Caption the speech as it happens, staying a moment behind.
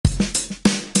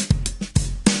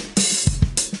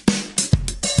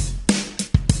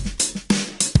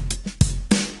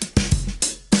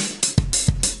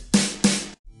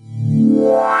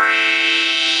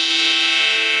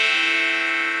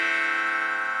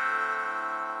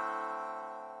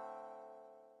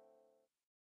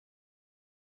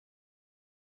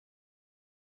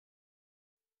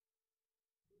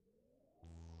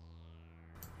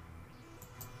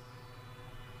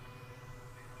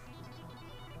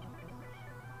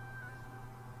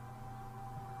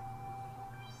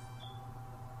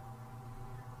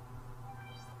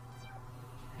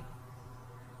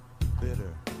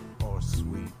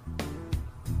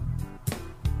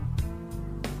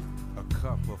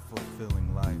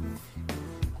fulfilling life.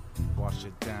 Wash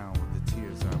it down with the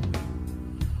tears I weep.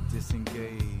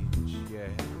 Disengage, yeah,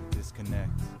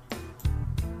 disconnect.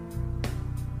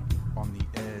 On the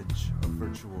edge of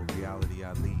virtual reality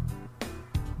I leap.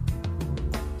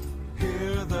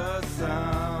 Hear the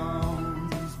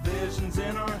sounds, visions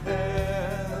in our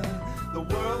head. The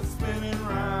world's spinning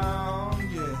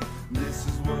round, yeah, this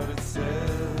is what it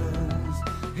says.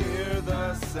 Hear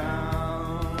the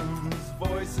sounds,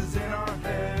 voices in our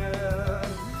head.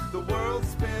 The world's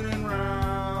spinning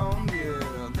round,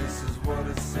 yeah, this is what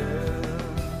it says.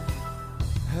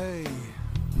 Hey,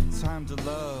 time to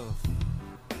love,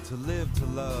 to live to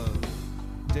love,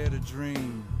 dare to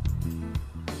dream.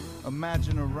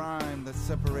 Imagine a rhyme that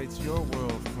separates your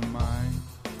world from mine.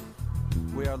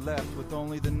 We are left with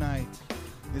only the night.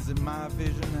 Is it my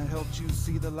vision that helped you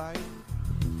see the light?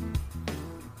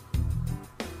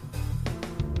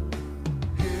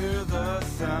 Hear the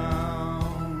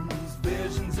sounds,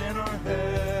 visions in our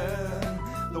head.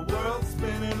 The world's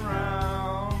spinning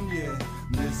round, yeah,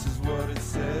 this is what it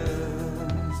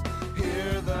says.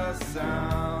 Hear the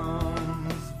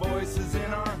sounds, voices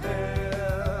in our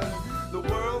head. The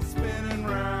world's spinning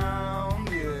round,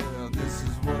 yeah, this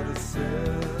is what it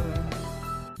says.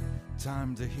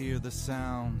 Time to hear the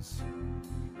sounds,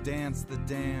 dance the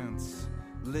dance,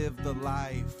 live the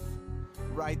life,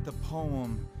 write the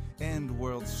poem, end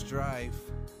world strife.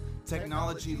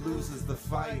 Technology loses the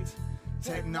fight.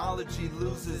 Technology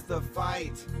loses the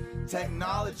fight.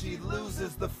 Technology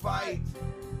loses the fight.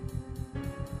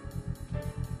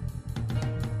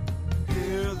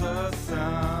 Hear the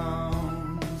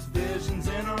sounds, visions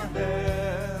in our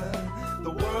head.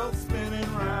 The world's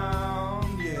spinning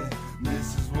round, yeah,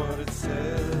 this is what it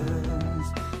says.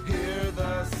 Hear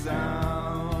the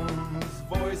sounds,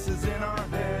 voices in our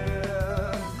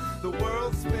head. The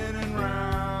world's spinning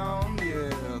round,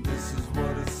 yeah, this is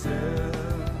what it says.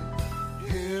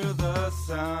 Hear the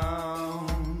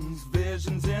sounds,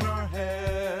 visions in our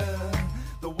head.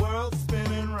 The world's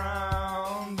spinning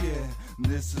round, yeah,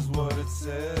 this is what it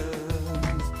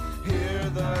says. Hear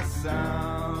the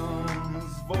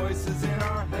sounds, voices in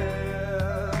our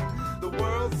head. The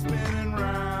world's spinning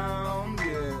round,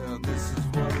 yeah, this is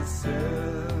what it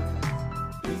says.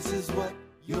 Peace is what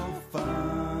you'll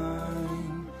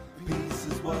find. Peace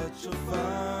is what you'll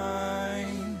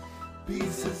find.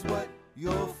 Peace is what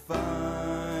you'll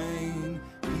find.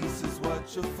 Peace is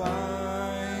what you'll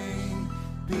find.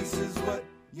 Peace is what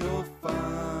you'll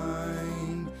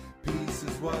find. Peace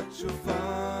is what you'll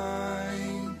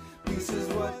find. Peace is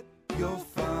what you'll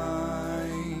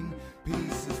find.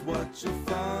 Peace is what you'll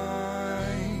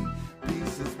find.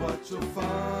 Peace is what you'll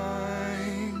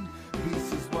find.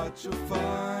 Peace is what you'll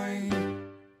find.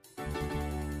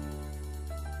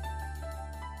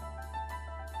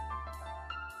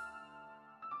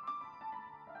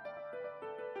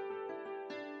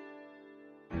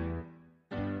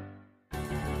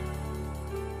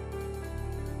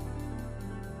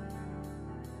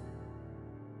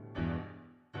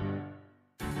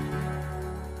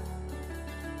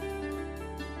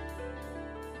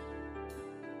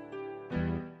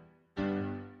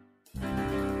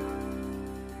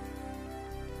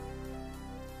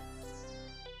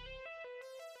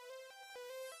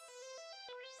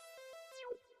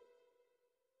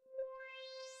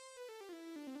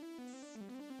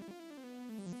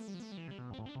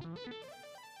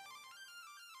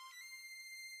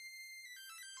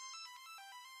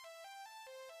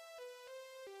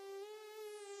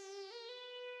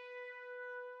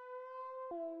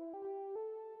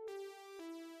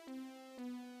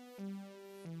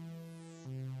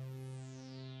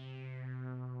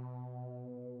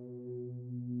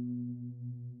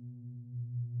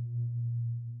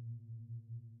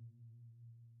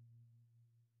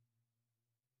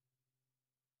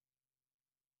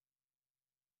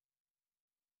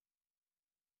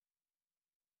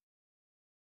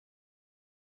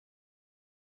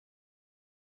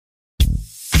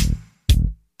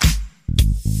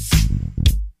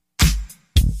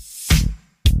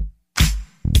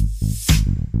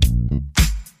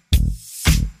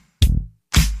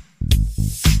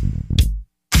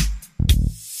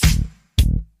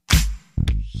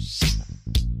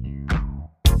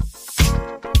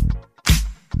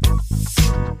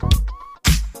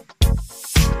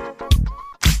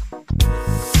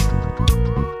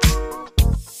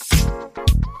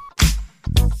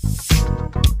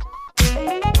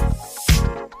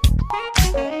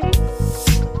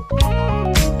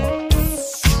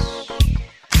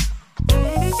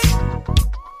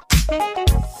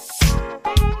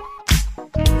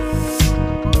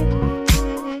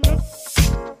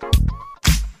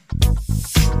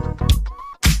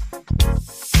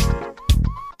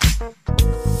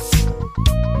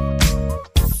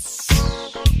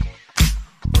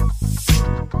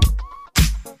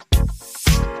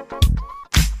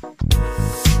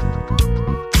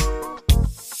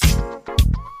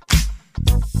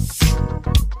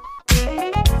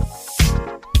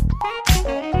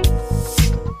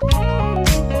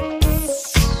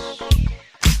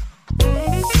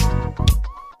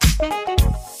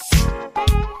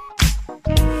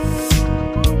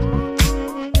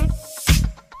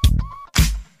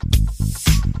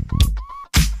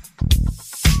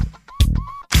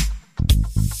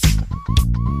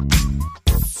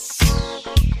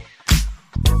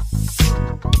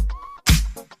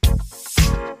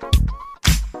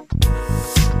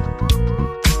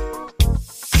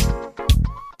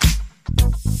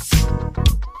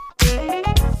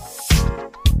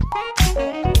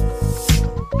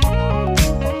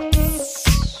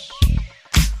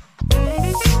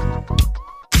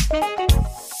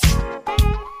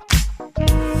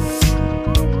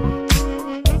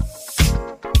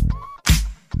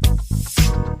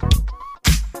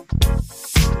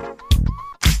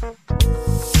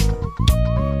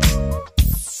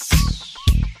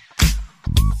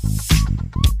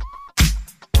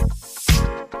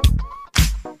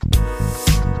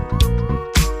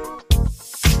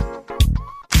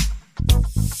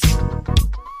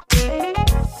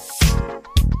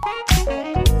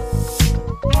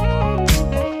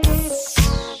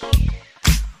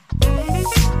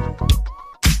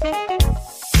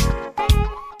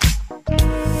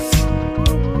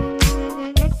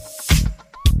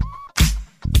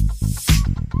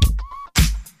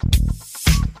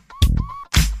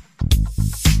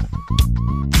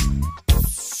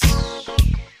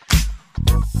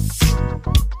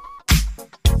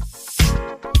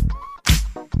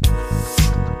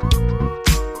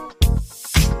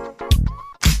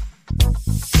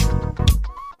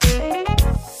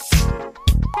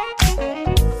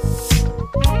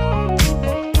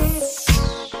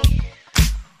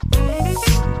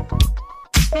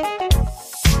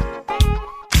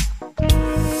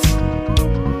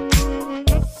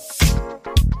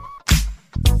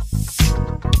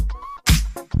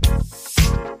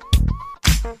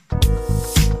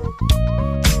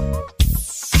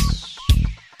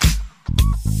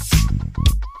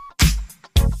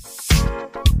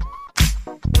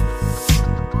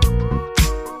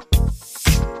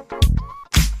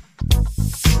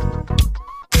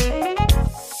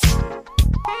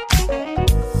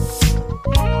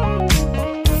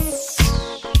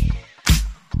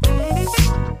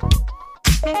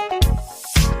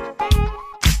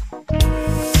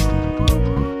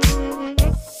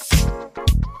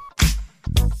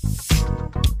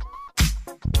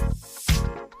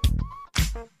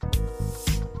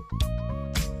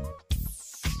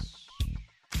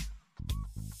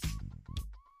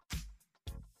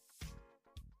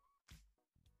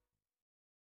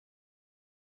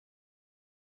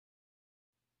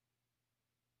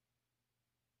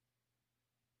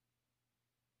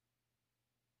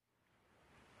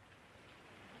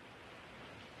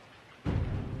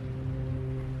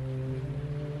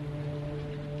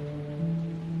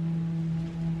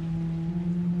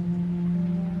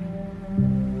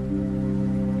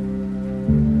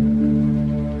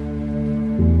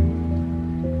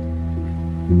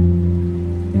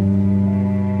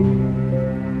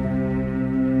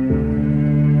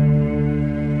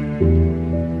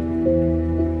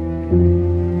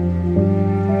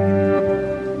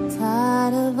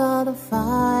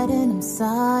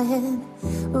 crying?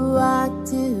 Why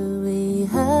do we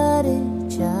hurt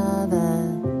each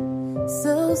other?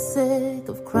 So sick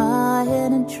of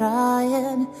crying and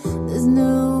trying. There's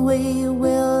no way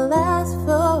we'll last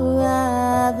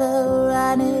forever,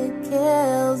 and it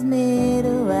kills me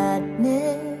to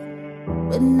admit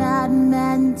we're not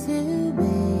meant to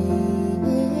be.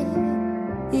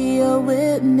 You're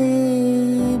with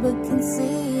me but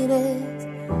conceited,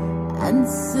 and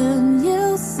soon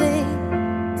you'll see,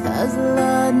 'cause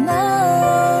Lord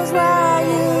knows where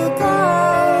you go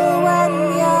when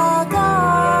you're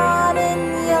gone in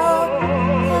your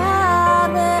head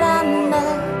when I'm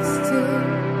next to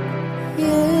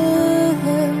you.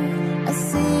 I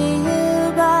see you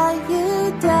but you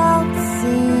don't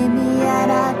see me,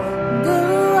 and I go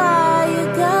where you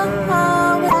go.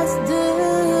 Let's do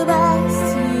best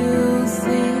you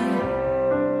see.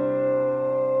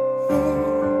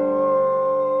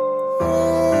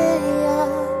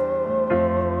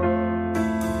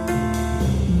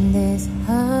 This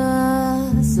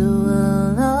hurts so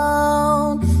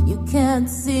alone. You can't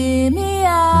see me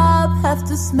up, have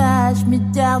to smash me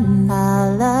down. Our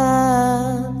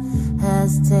love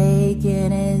has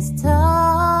taken its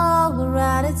toll,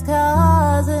 and it's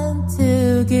causing to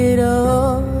get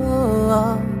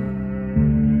old.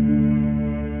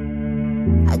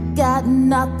 I got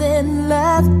nothing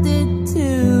left to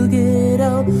get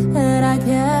old, and I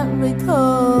can't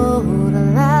recall the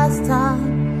last time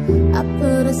I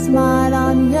put a smile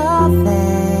on your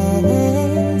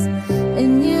face,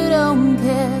 and you don't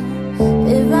care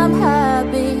if I'm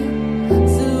happy,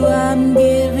 so I'm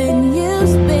giving you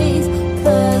space,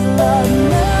 'cause Lord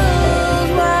knows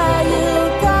where you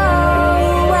go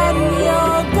when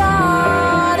you're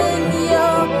gone in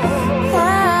your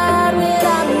head when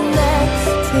I'm next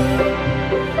to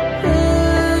you.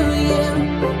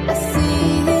 I see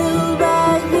you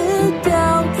but you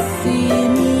don't see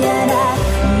me, and I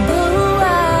go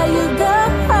where you go.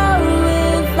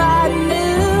 If I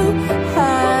knew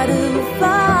how to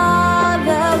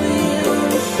follow you,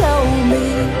 show me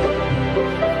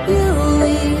you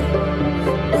lead,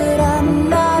 but I'm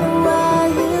not where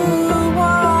you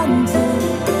want to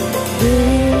be.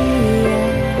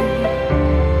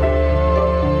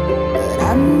 But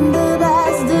I'm the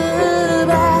best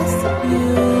you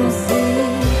see.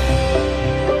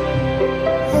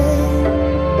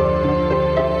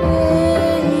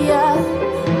 Yeah,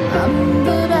 I'm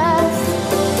the best.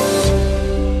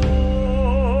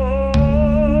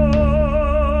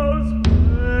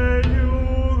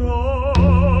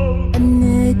 And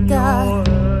it got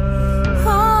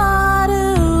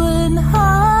harder and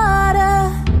harder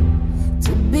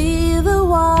to be the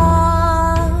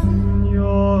one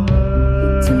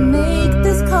to make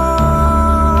this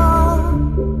call,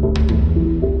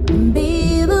 be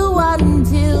the one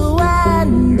to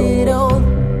end it all.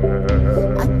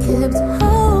 I kept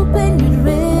hoping you'd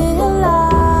realize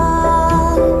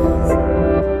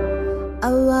I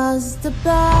was the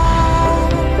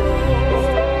best.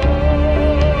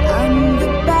 I'm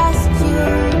the best you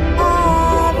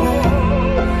ever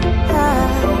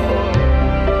had.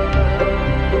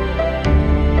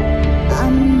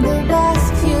 I'm the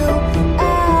best you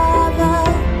ever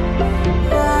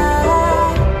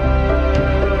had.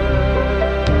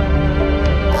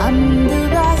 I'm the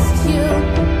best you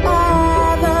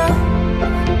ever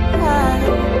had.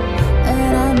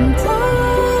 And I'm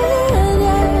tired,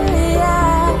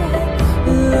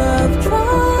 of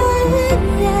trying,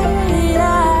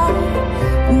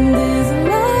 This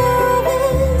love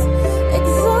is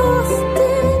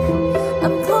exhausted.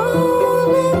 I'm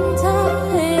calling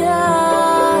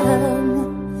time.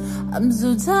 I'm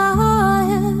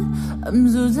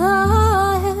so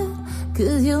tired,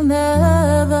 'cause you'll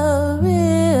never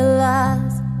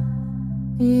realize.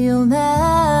 You'll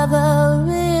never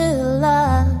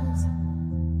realize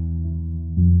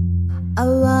I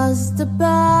was the best.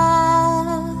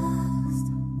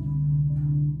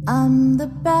 I'm the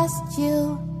best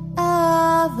you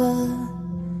ever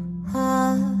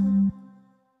had.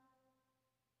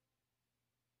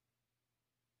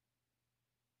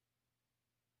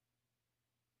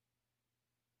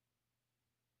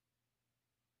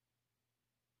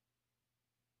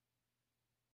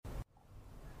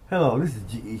 Hello, this is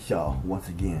G.E. Shaw once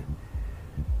again.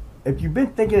 If you've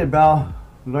been thinking about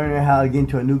learning how to get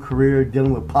into a new career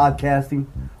dealing with podcasting,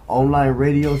 online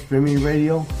radio, streaming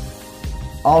radio,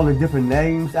 all the different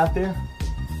names out there,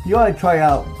 you ought to try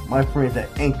out my friends at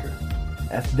Anchor.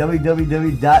 That's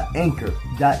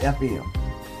www.anchor.fm.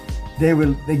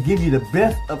 They give you the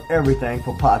best of everything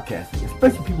for podcasting,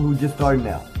 especially people who just starting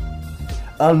out.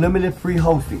 Unlimited free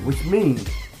hosting, which means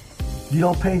you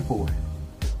don't pay for it.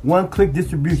 One-click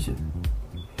distribution.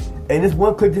 And this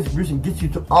one-click distribution gets you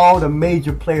to all the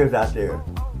major players out there.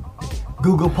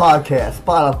 Google Podcasts,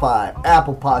 Spotify,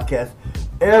 Apple Podcasts,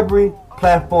 every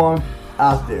platform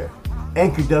out there.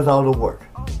 Anchor does all the work.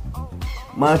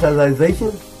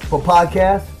 Monetization for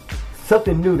podcasts,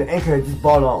 something new that Anchor has just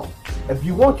brought on. If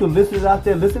you want your listeners out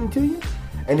there listening to you,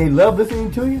 and they love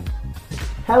listening to you,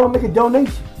 have them make a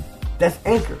donation. That's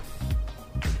Anchor.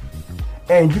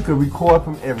 And you can record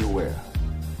from everywhere.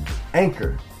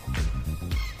 Anchor.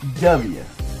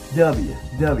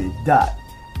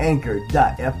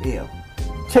 www.anchor.fm.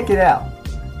 Check it out.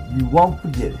 You won't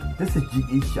forget it. This is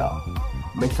G.E. Shaw,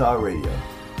 Mixar Radio.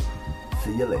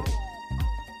 See you later.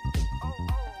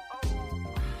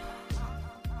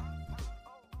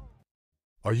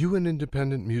 Are you an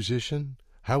independent musician?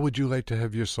 How would you like to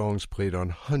have your songs played on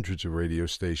hundreds of radio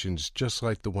stations just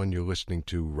like the one you're listening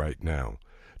to right now?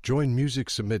 Join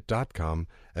MusicSubmit.com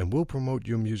and we'll promote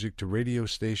your music to radio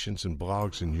stations and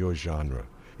blogs in your genre.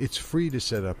 It's free to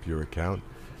set up your account,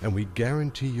 and we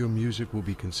guarantee your music will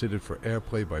be considered for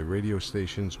airplay by radio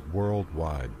stations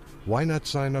worldwide. Why not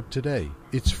sign up today?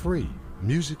 It's free.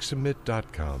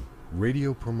 MusicSubmit.com,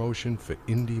 radio promotion for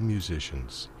indie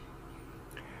musicians.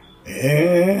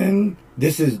 And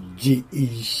this is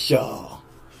G.E. Shaw,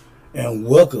 and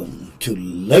welcome to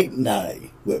Late Night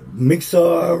with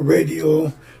Mixar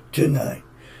Radio tonight.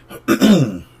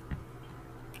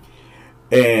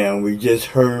 And we just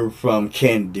heard from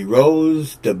Candy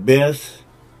Rose, The Best,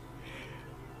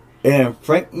 and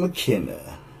Frank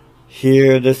McKenna,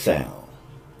 Hear the Sound.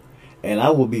 And I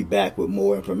will be back with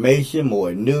more information,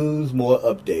 more news, more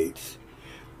updates.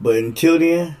 But until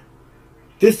then,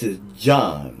 this is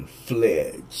John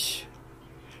Fledge,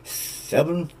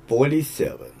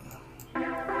 747.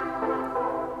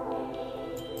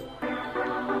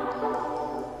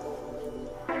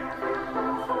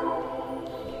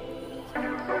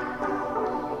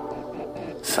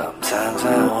 Sometimes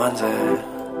I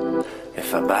wonder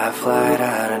if I buy a flight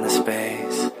out into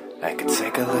space, I could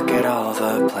take a look at all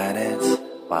the planets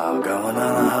while going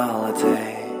on a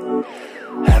holiday.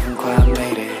 Haven't quite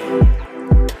made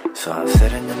it, so I'm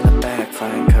sitting in the back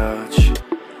flying coach,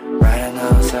 riding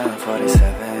on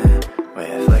 747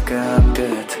 with liquor, I'm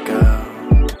good to go.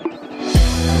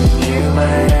 You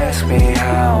might ask me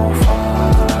how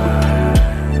far,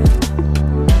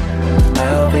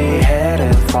 I'll be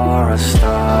headed for a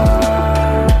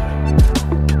star,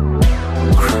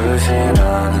 cruising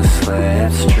on a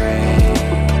slipstream,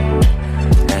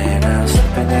 and I'm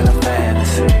slipping in a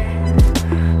fantasy,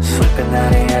 slipping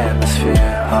out the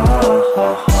atmosphere.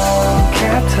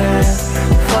 Captain,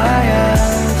 fly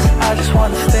us, I just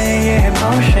wanna stay in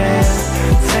motion,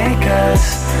 take us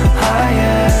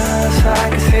higher, so I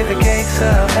can see the gates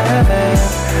of heaven,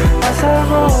 as I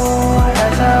roll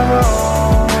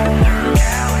through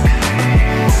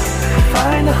galaxies,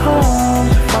 find a home,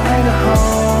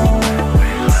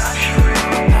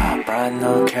 I brought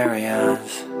no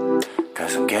carry-ons,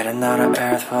 cause I'm getting out of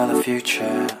Earth for the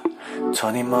future,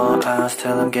 20 more hours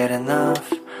till I'm getting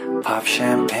off, pop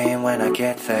champagne when I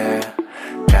get there,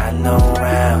 got no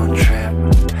round trip,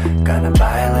 gonna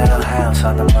buy a little house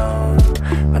on the moon,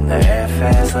 when the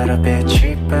airfare's a little bit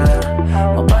cheaper,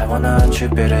 I'll buy one on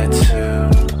Jupiter too,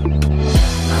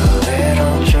 a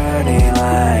little journey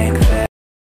like that,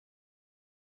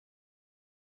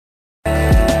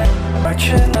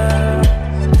 fortunate,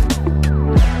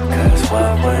 cause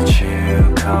what would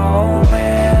you call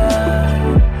me,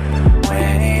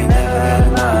 when you never had a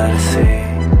lot to see,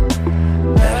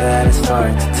 never had a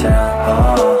story to tell.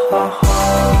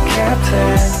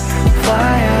 Captain,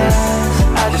 fly us,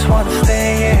 I just wanna stay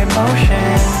in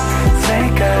motion,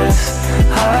 take us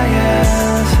higher,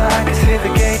 so I can see the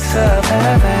gates of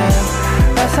heaven,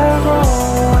 as I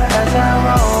roll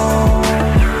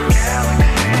through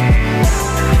galaxies,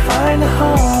 find a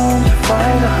home,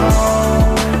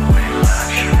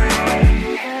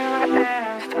 Here I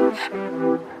am, still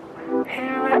sitting,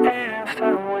 here I am,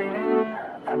 still waiting,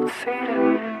 I'm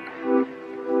seated,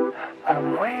 I'm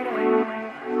waiting.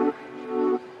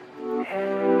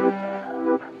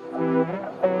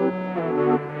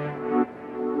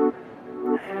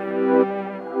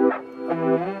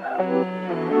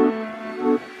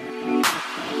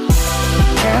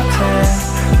 Captain,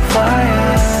 fly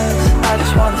us, I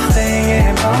just wanna stay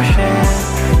in motion,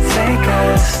 take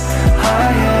us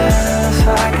higher,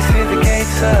 so I can see the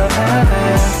gates of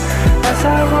heaven, as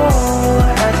I roll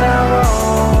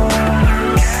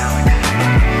through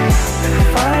galaxies,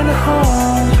 find a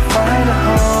home,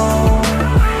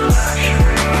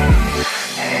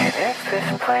 and if this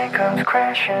plane comes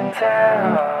crashing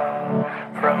down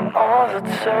from all the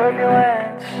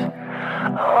turbulence,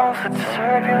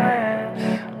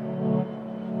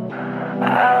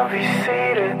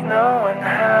 knowing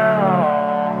how.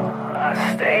 I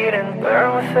stayed and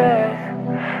burned with it.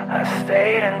 I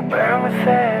stayed and burned with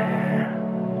it.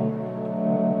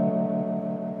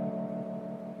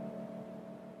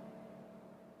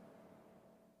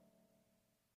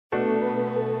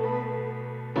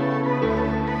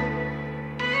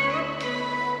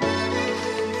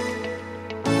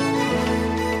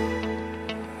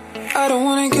 I don't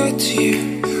wanna get to you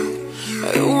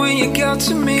the way you got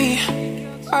to me.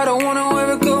 I don't wanna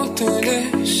ever go through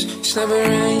this. It's never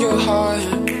in your heart.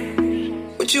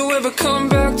 Would you ever come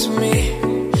back to me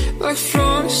like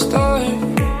from the start?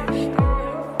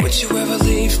 Would you ever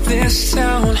leave this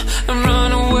town and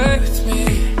run away with me?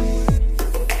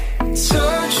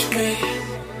 Touch me,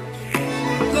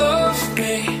 love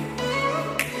me,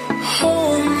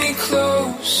 hold me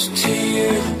close to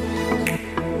you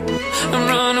and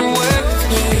run away with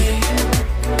me.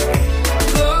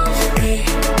 Love me,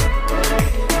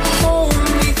 hold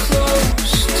me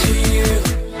close to you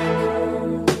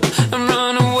and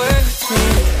run away with me.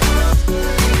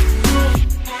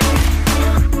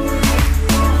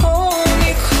 Hold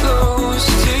me close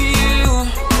to you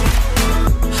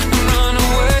and run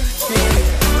away with me.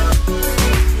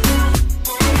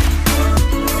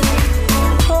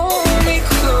 Hold me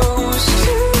close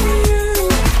to you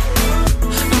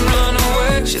and run away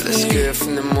with me. She looks good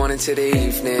from the morning to the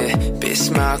evening. Big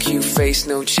smile, cute face,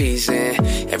 no cheesing.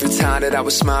 Every time that I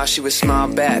would smile, she would smile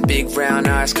back. Big round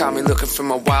eyes caught me looking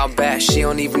from a while back. She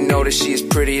don't even know that she is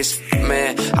pretty as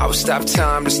man. I would stop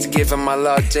time just to give her my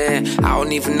love, damn. I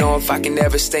don't even know if I can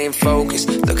ever stay in focus.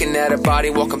 Looking at her body,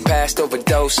 walking past,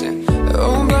 overdosing.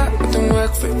 Oh, black with the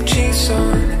work, ripped jeans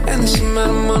on. Endless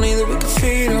amount of money that we can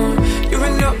feed on. You're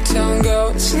an uptown girl,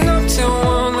 it's an uptown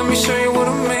one. Let me show you what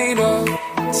I'm made of.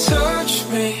 Touch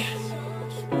me,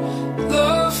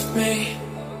 love me,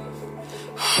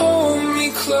 hold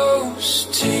me close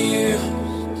to you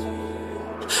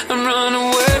and run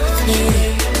away with me.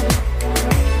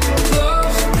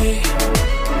 Love me,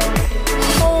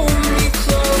 hold me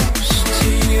close to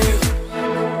you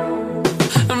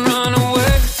and run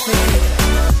away with me.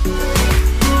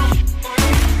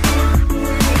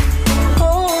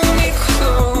 Hold me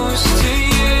close to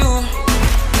you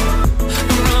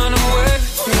and run away with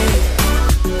me.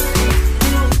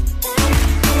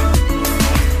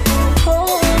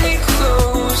 Hold me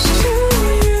close to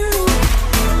you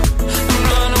and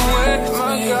run away with me.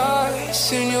 My God,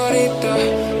 señorita,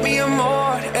 mi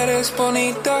amor, eres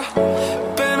bonita.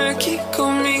 Ven aquí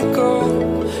conmigo,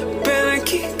 ven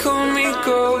aquí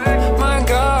conmigo. My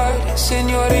God,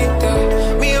 señorita,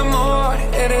 mi amor,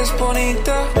 eres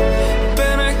bonita.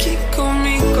 Ven aquí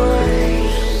conmigo,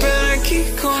 ven aquí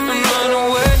conmigo. And run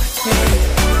away with me.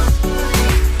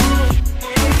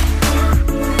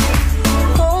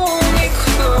 Hold me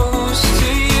close to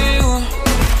you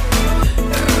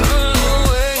and run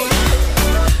away,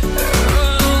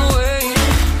 run away.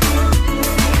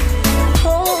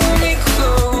 Hold me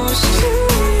close to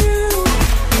you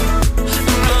and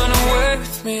run away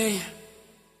with me.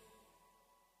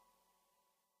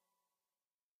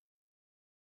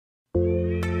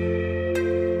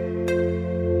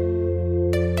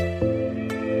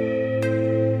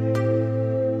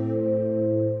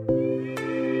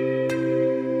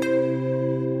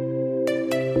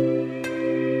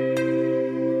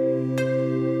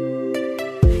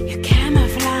 You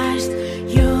camouflaged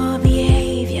your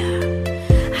behavior.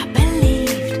 I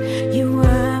believed you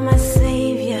were my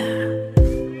savior.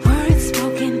 Words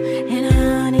spoken in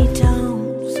honey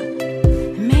tones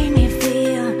made me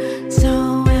feel so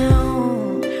at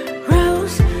home.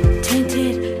 Rose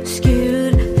tinted,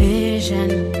 skewed vision.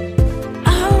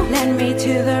 Oh, led me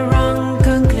to the wrong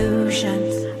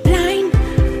conclusions. Blind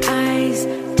eyes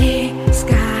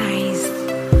disguised.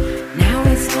 Now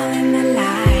it's all in the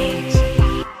light.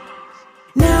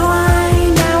 Now I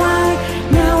see.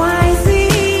 Now I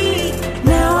see.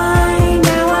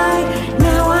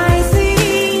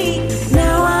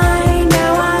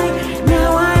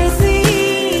 Now I see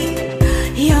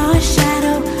your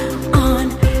shadow on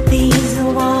these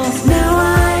walls. Now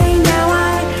I see.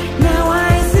 Now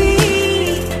I see.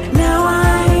 Now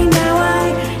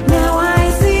I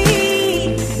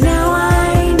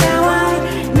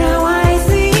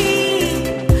see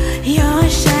your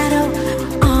shadow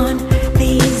on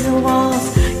these walls.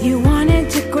 You wanted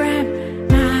to grab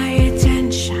my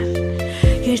attention.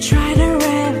 You tried to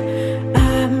rev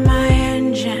up my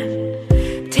engine,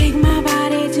 take my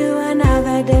body to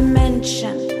another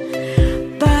dimension.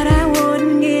 But I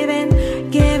wouldn't give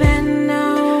in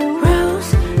no.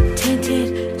 Rose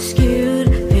tinted, skewed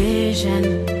vision.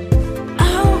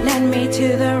 Oh, led me to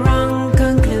the wrong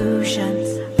conclusions.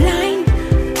 Blind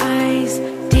eyes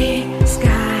disguised.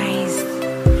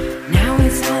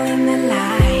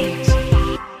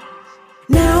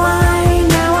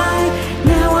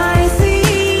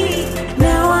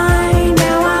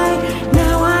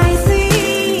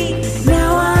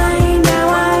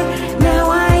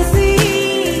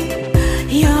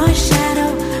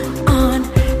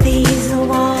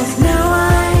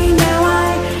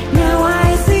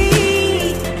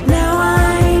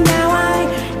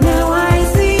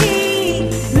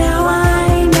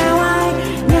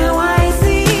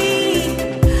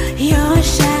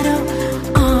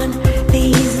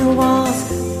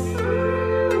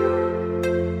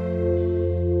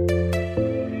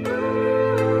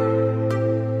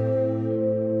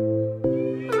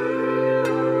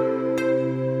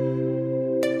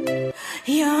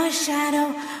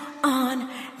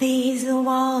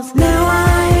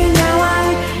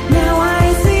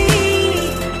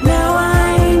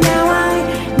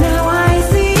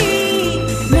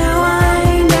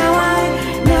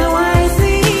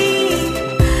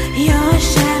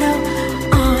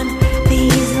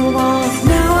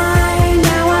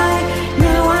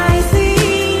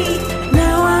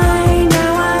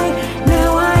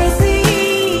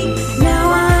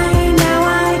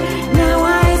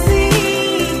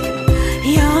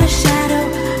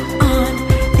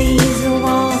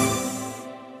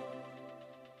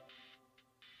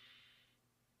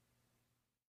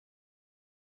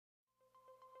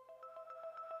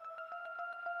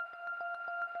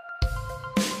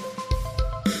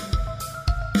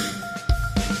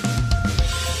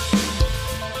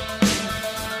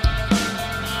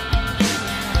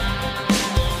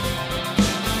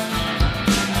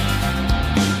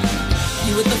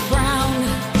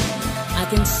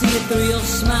 it through your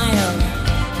smile.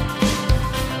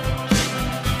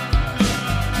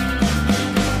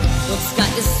 What's got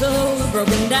you so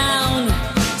broken down,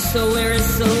 so weary,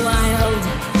 so wild?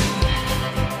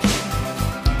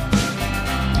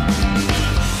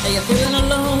 Are you feeling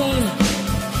alone,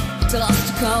 too lost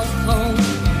to call home?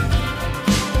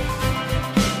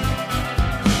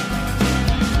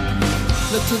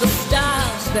 Look to the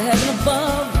stars, the heaven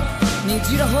above needs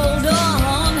you to hold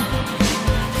on.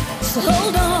 So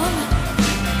hold on,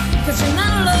 'cause you're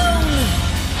not alone.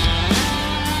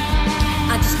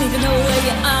 I just need to know where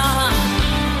you are,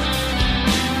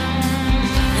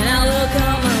 and I will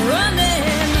come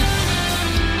running,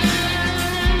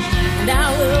 and I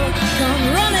will come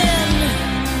running.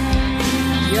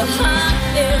 Your heart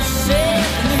is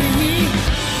saving me.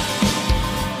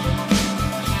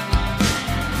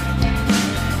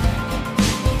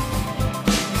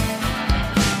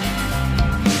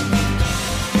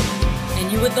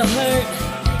 With the hurt,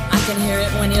 I can hear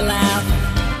it when you laugh.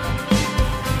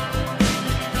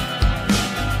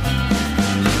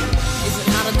 Is it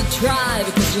harder to try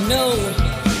because you know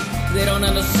they don't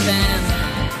understand?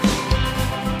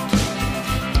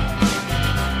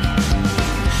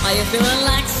 Are you feeling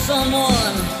like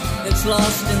someone that's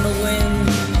lost in the wind?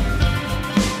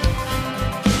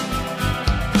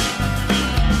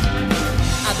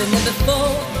 I've been there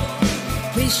before.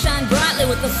 Please shine brightly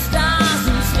with the stars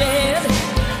instead.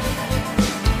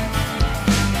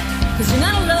 'Cause you're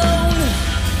not alone.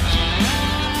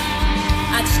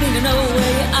 I just need to know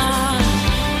where you are,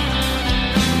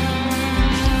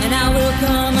 and I will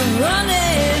come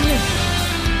running.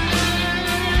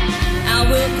 I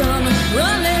will come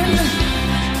running.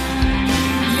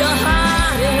 Your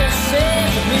heart is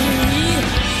saving me.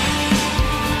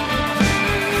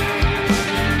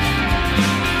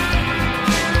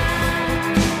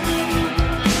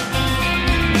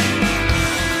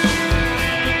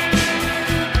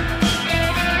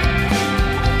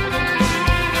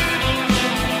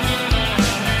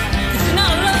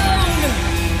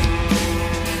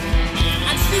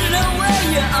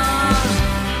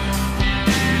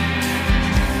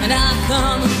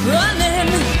 Come running,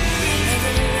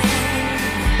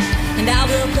 and I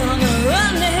will come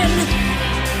running,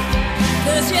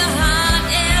 'cause your heart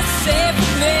is safe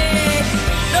with me.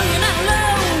 No, you're not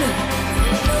alone.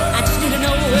 I just need to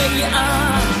know where you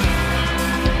are,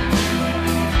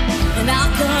 and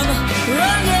I'll come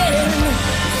running,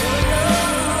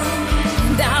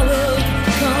 and I will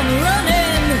come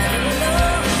running.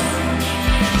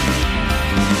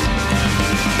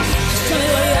 Just tell me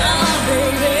where you are,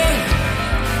 baby.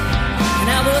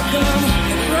 I will come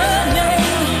running,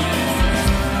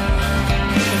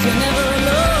 'cause you're never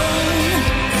alone.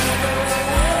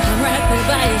 I'm right there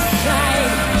by your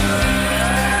side.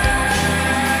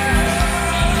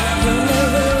 You're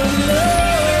never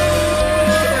alone.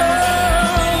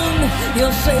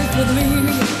 You're safe with me.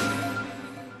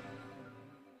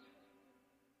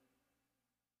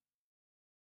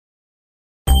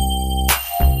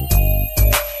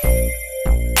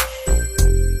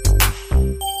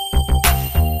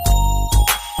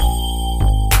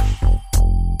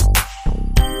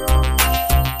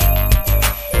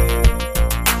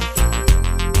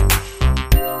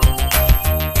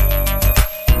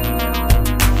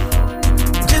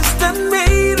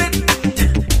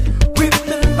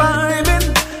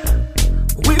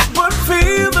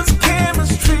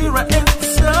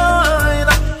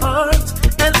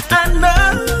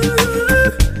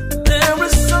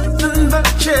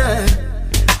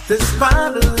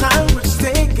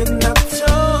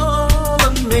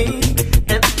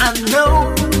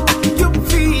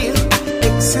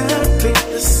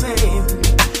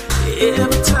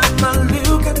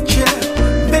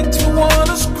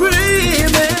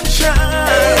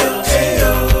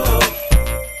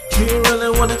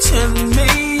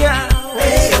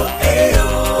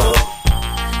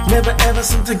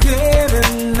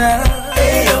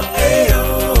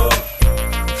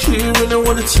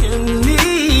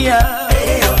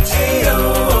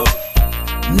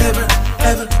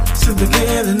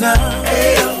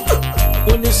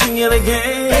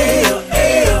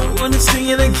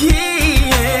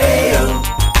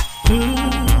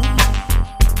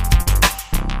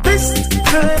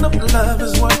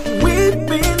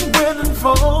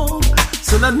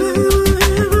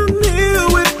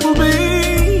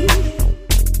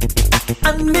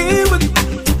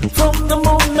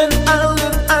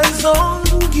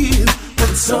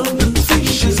 Something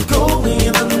fishy is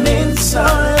going on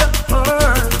inside our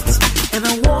hearts, and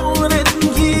I want it to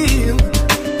heal.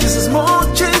 This is more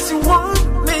chase you want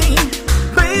me,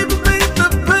 baby, baby,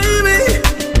 baby.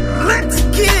 Let's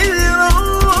get it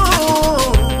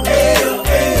on.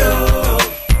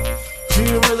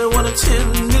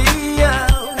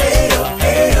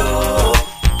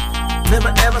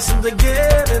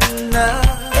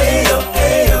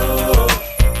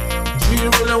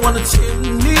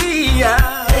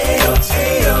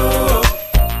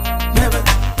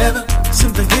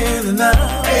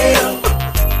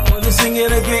 sing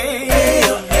it again.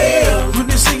 When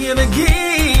you sing it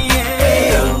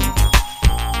again,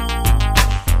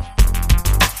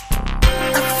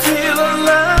 I feel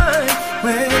alive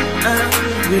when I'm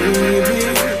with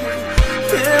you.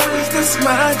 There is this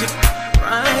magic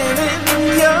right in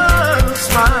your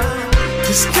smile.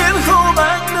 Just can't hold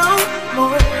back no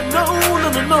more. No, no,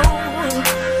 no, no.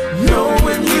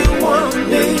 Knowing you want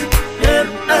me, and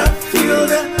I feel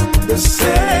that the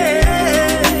same.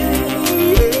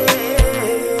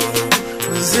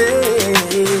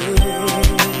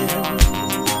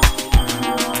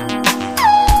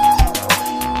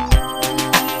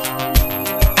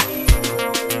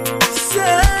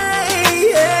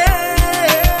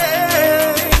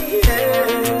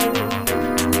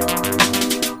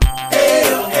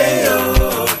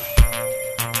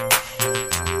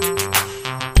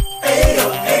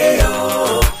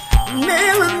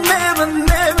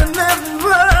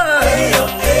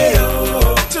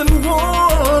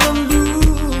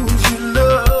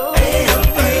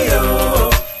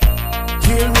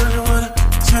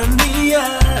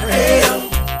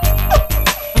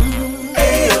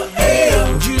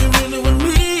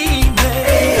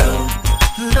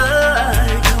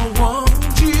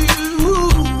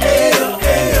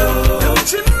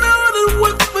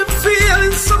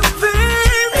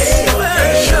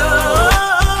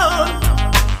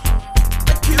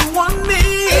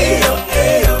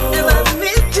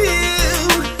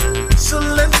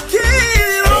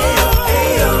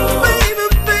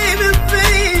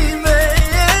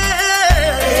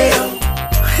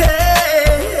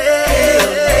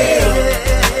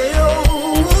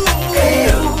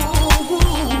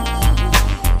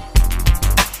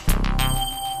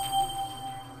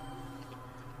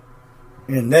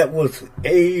 And that was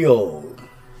Ayo,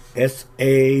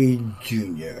 S.A.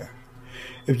 Jr.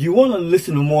 If you want to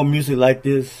listen to more music like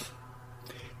this,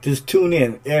 just tune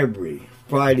in every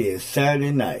Friday and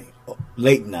Saturday night,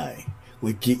 late night,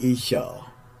 with G.E. Shaw.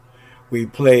 We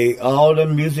play all the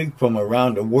music from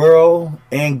around the world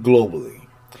and globally.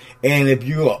 And if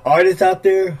you're an artist out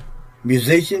there,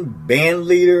 musician, band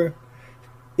leader,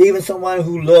 even someone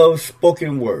who loves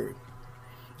spoken word,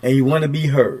 and you want to be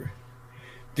heard,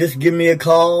 just give me a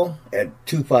call at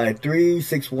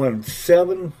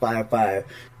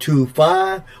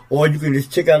 253-617-5525, or you can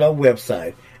just check out our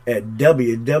website at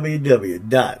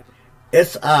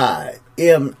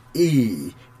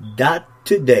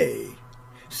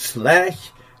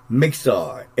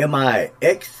www.sime.today/Mixlr,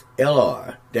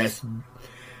 MIXLR. That's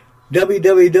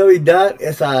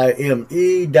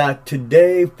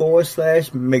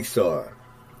www.sime.today/Mixlr.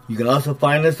 You can also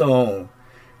find us on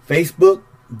Facebook,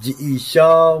 G.E.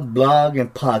 Shaw blog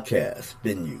and podcast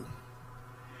venue.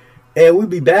 And we'll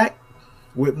be back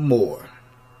with more.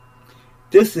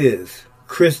 This is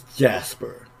Chris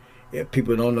Jasper. If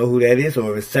people don't know who that is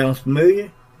or if it sounds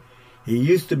familiar, he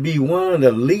used to be one of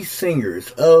the lead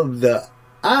singers of the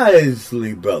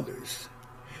Isley Brothers.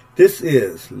 This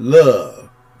is Love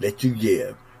That You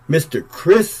Give, Mr.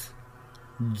 Chris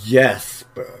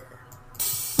Jasper.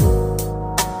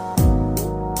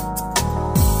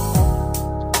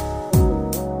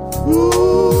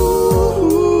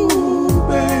 Ooh,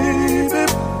 baby,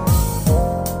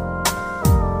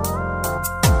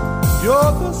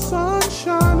 you're the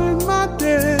sunshine in my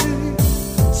day,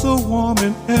 so warm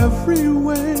in every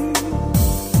way.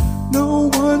 No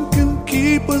one can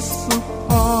keep us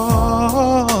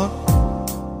apart.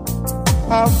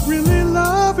 I really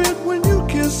love it when you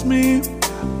kiss me.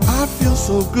 I feel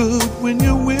so good when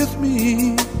you're with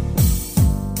me.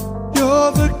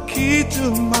 You're the key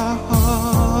to my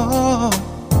heart.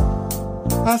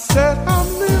 I said I'm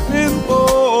living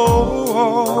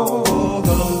for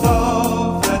the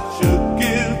love that you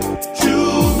give to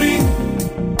me.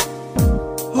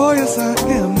 Oh yes I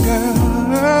am,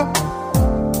 girl.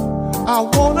 I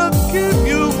wanna give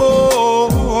you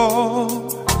more,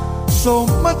 so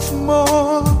much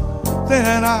more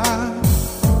than I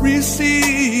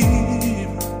receive.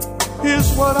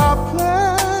 Here's what I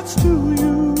pledge to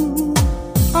you.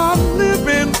 I'm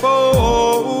living for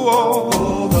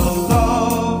the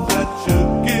love that you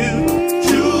give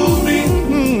to me,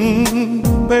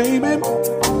 baby.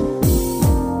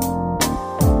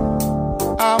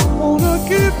 I wanna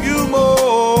give you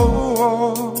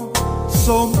more,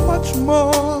 so much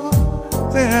more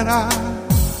than I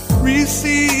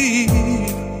receive.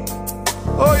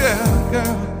 Oh yeah,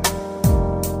 girl.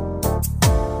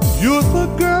 You're the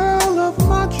girl of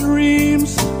my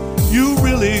dreams. You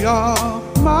really are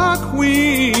my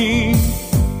queen.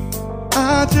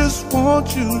 I just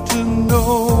want you to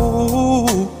know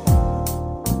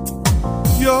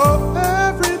you're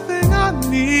everything I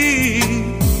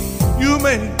need. You make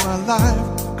make my life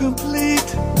complete,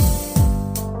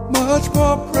 much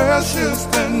more precious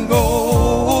than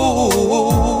gold.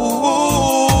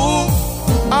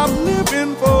 I'm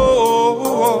living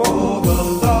for the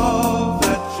love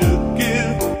that you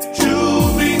give to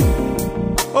me.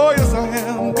 Oh yes I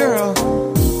am, girl.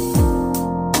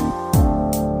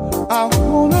 I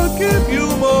wanna give you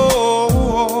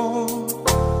more,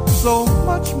 so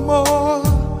much more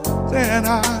than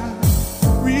I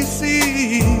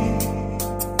receive.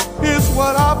 Is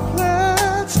what I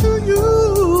pledge to you.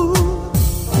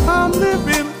 I'm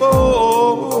living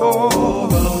for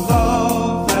the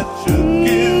love that you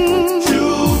give to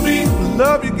me. The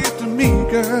love you give to me,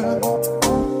 girl.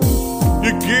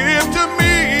 You give to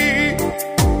me.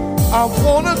 I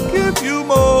wanna give you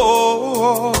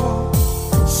more,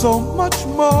 so much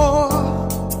more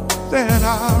than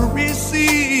I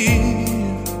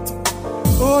receive.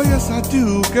 Oh yes I do,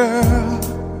 girl.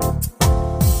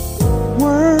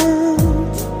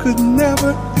 Words could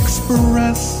never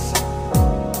express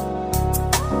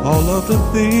all of the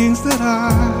things that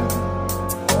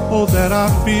I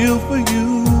feel for you,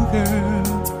 girl.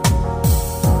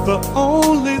 The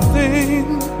only thing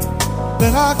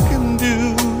that I can do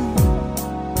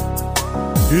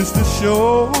is to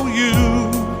show you.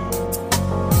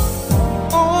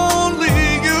 Only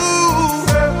you.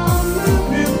 I'm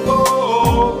living for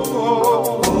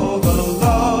the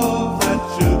love that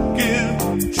you give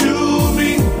to me.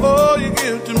 Oh, you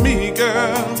give to me,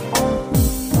 girl.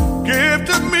 Give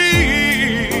to me.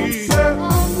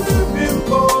 I'm living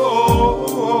for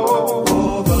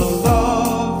the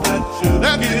love that you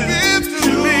give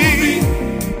to me.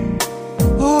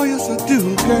 Oh, yes, I do,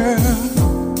 girl.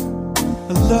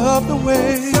 I love the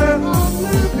way I'm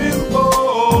living for.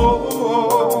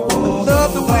 I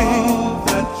love the way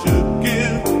that you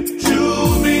give to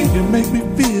me. You make me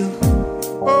feel.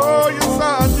 Oh, yes, I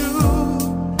do.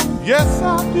 Yes, I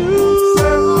do,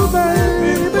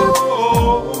 baby.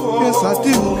 Yes, I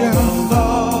do, girl. The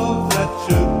love that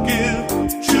you give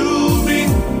to me.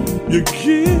 You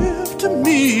give to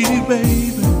me,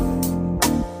 baby.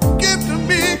 Give to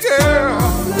me, girl.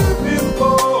 I'm living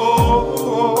for.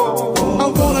 I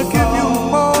wanna give you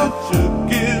more. You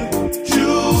give to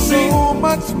me. So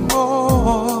much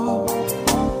more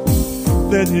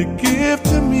than you give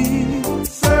to me.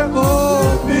 Oh,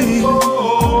 baby.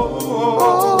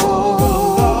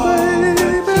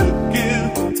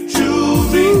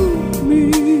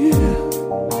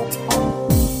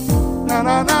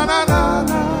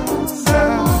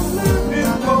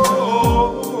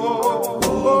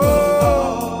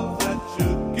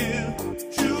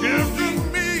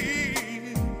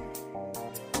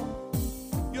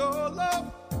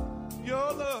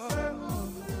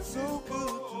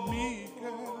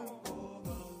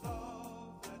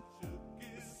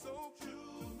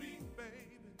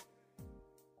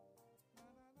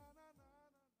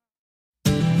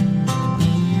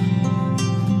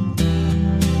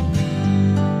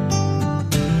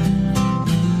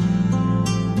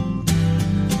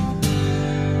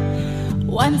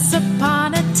 Once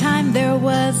upon a time there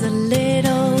was a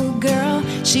little girl.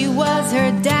 She was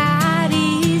her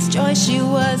daddy's joy, she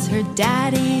was her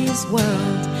daddy's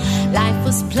world. Life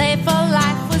was playful,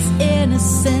 life was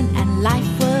innocent, and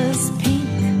life was pink.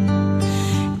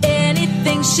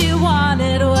 Anything she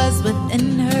wanted was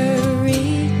within her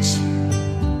reach.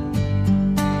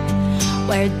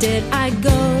 Where did I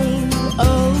go?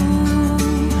 Oh,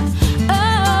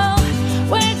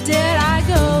 where did I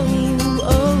go?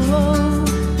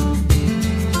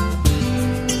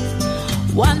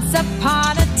 Once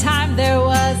upon a time there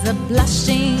was a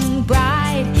blushing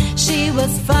bride. She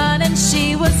was fun and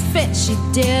she was fit, she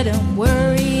didn't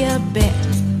worry a bit.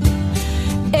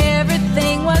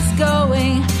 Everything was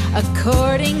going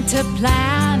according to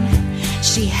plan.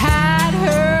 She had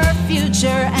her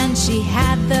future and she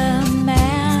had the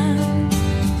man.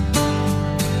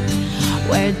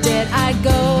 Where did I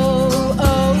go?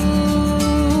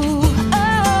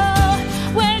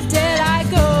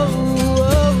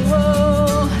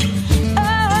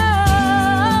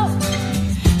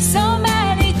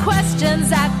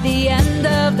 At the end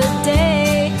of the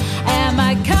day, am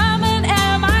I coming?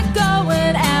 Am I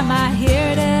going? Am I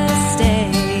here to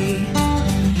stay?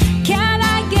 Can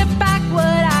I give back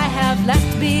what I have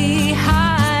left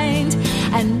behind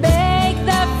and make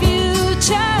the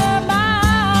future mine?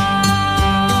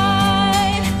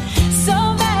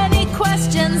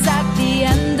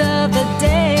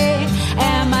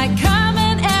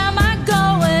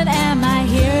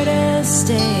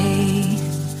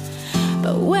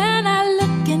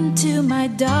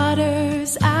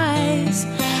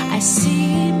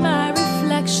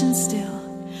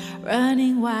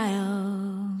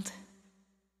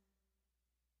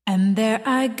 and there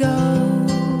I go.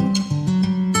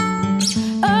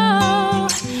 Oh,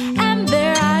 and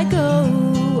there I go.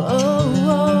 Oh,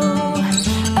 oh,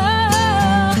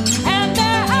 oh, and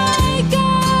there I go.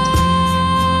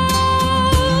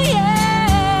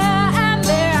 Yeah, and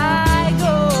there I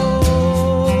go.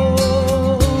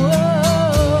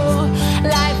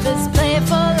 Life is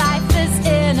playful, life is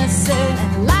innocent,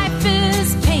 and life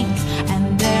is pink,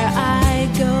 and there I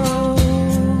go.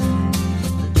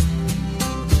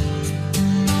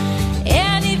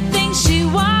 Anything she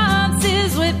wants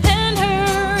is within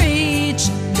her reach.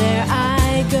 There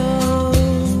I go.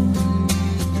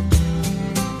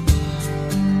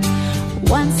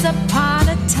 Once upon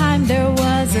a time there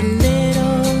was a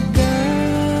little girl.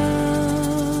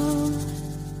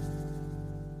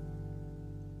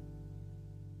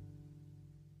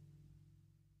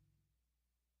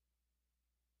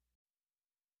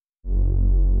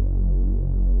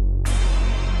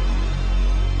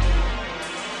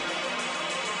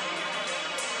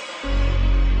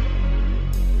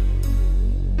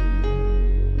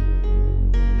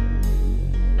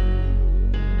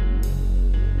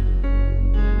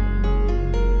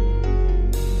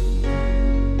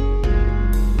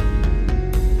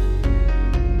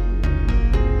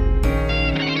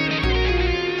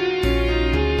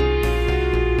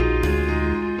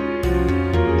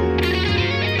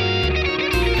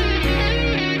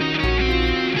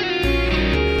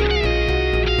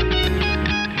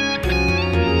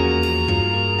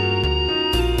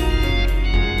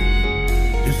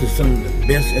 This is some of the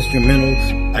best instrumentals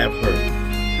I've heard.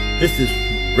 This is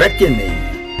Reckoning,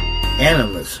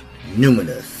 Animus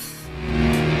Numinous.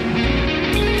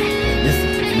 And this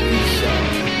is G.E. Shaw,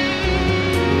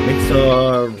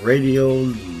 Mixar Radio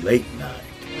Late Night.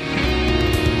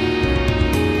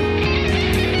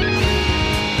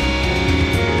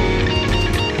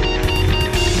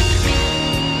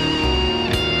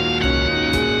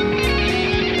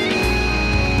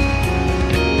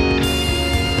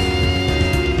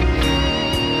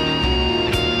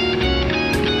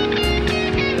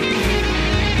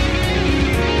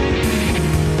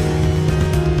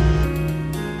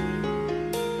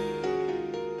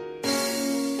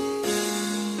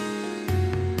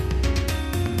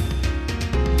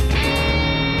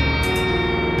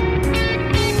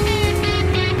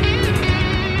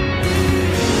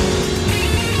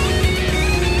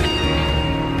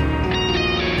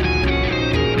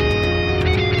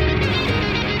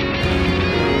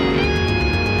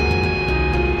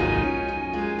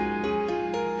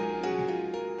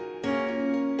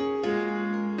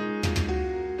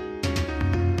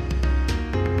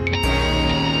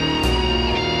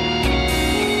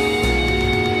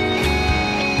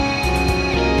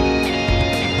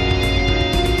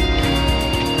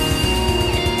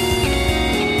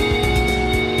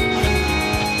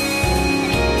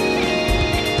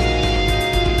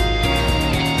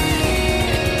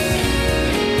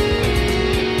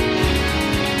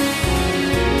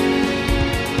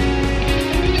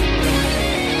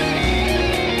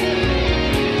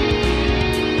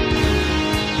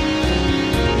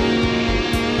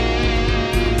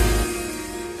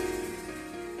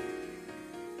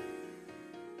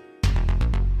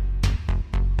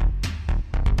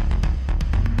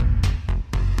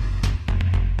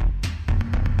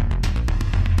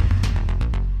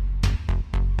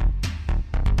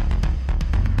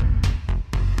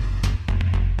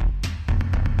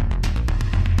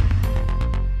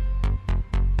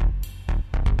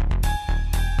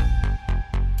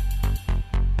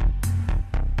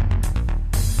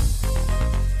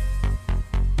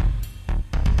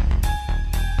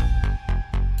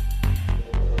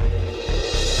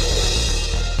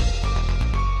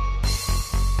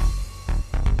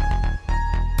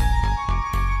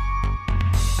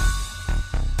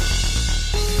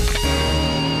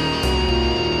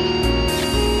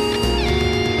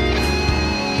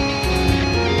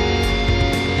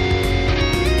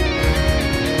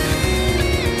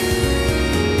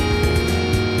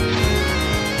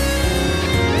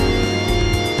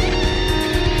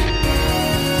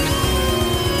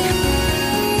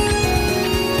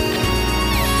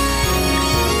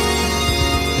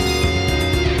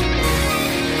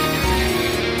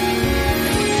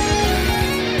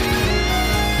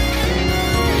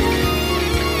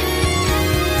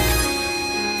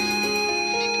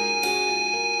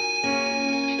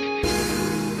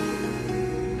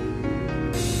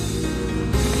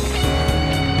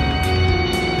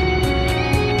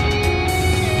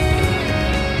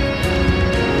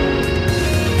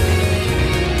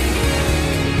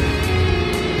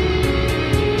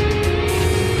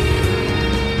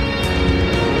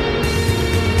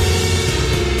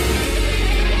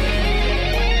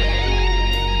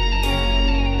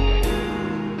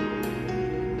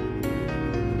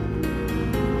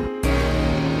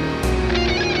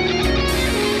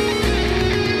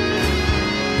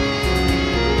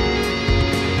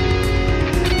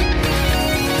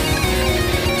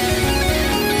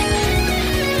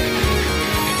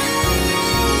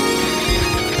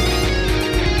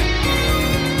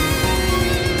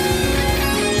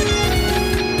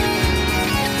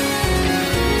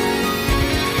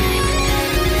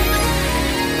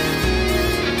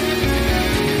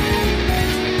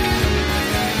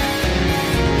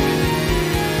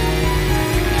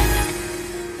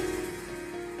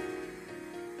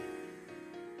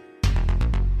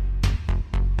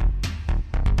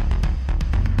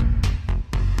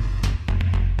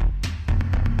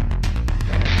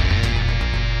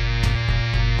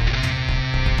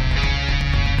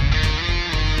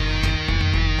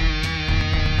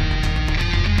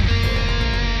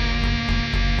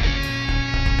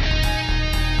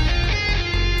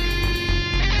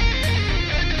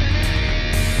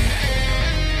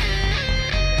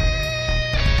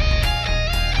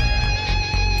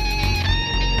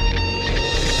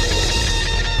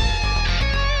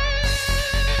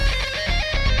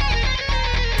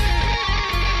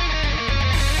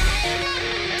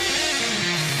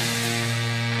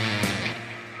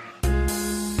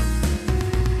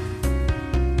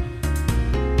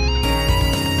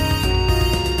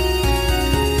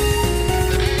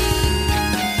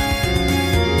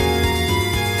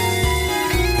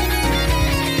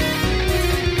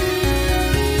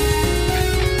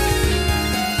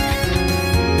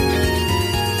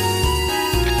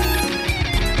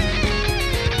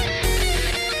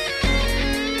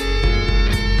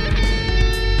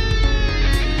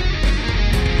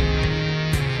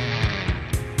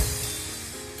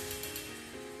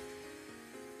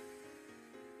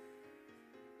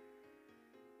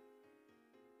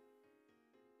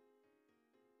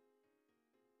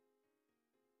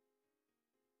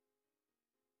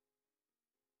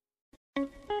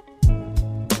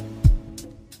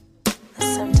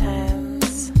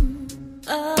 Sometimes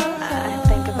I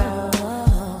think about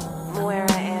where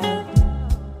I am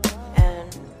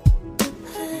and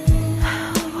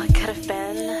what could have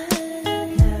been,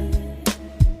 and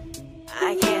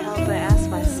I can't help but ask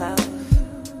myself,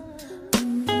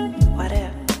 what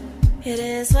if? It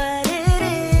is what it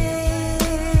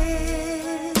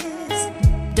is.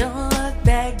 Don't look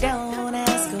back, don't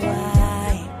ask why.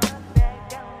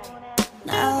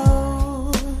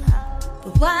 No,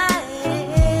 but what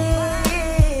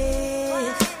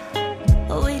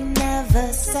if we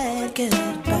never said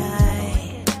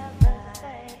goodbye?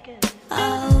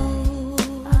 Oh,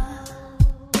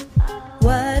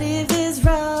 what if this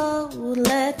road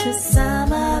led to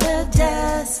some other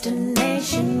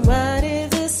destination? What if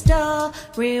this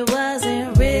story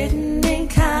wasn't written in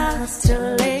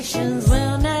constellations?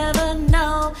 We'll never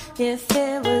know if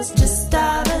it was just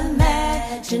our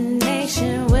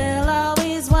imagination. We'll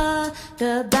always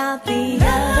wonder about the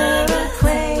other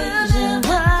equation.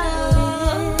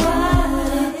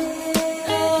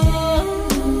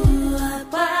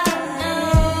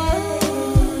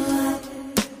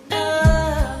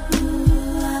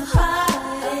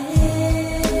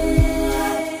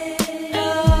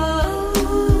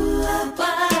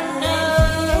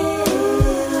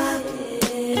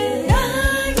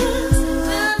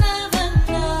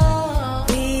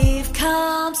 We've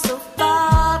come so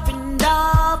far and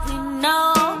all we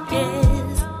know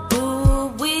is who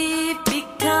we've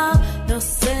become. No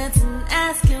sense in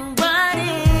asking what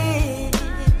if,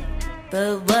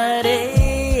 but what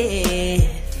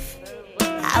if?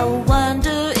 I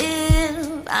wonder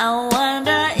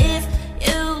if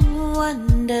you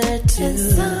wonder too. And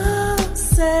some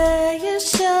say you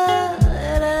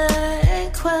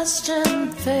shouldn't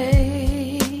question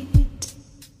fate.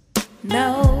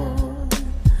 No,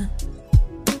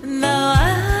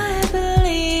 I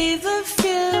believe the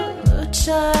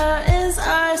future is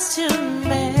ours to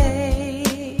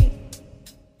make.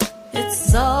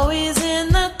 It's always in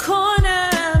the corner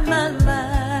of my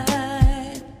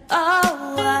mind.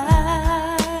 Oh,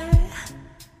 I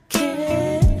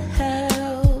can't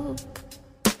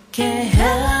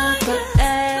help but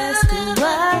ask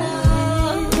why.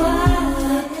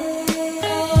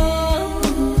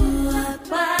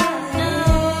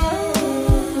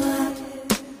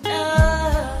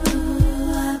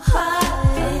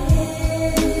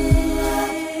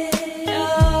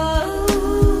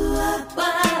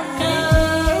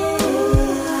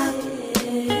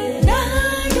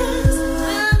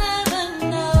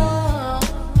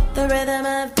 The rhythm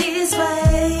of these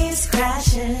waves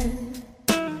crashing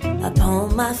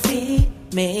upon my feet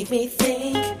make me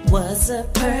think, what's the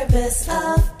purpose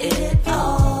of it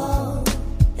all?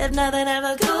 If nothing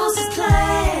ever goes as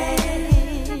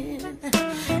planned,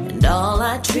 and all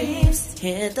our dreams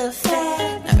hit the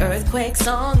fan, the earthquakes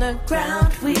on the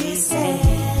ground we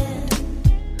stand.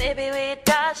 Maybe we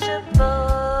dodged a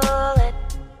bullet.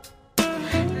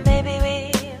 Maybe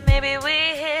we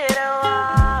hit a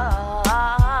wall.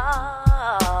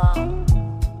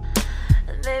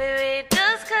 Maybe we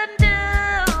just couldn't do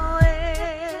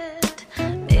it.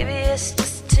 Maybe it's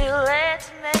just too late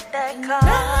to make that call. I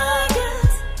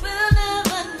guess we'll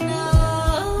never know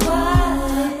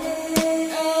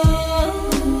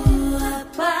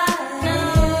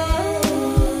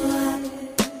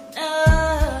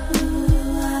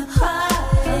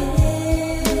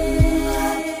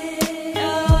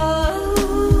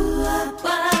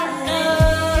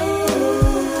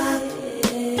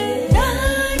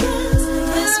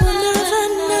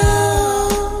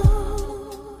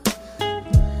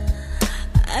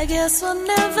I guess we'll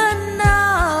never know.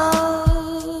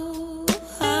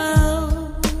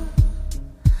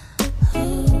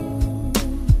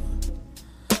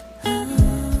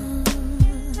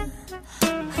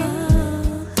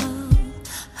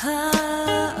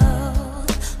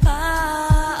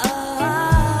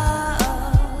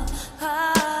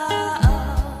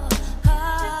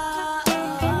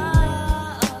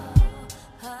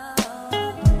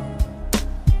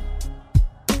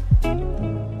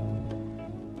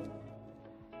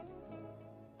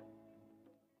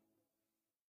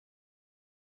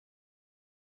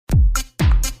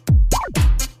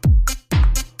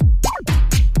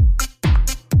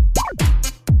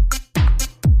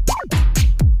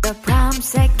 The prime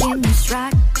second you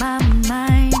struck my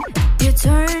mind, you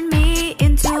turned me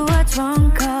into a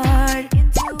drunkard.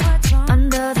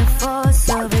 Under the force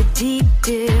of a deep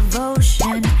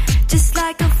devotion, just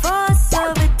like a force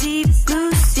of a deep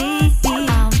blue sea.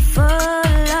 I'm full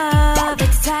of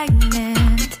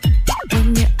excitement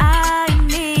when you eye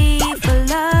me for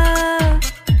love.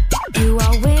 You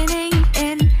are winning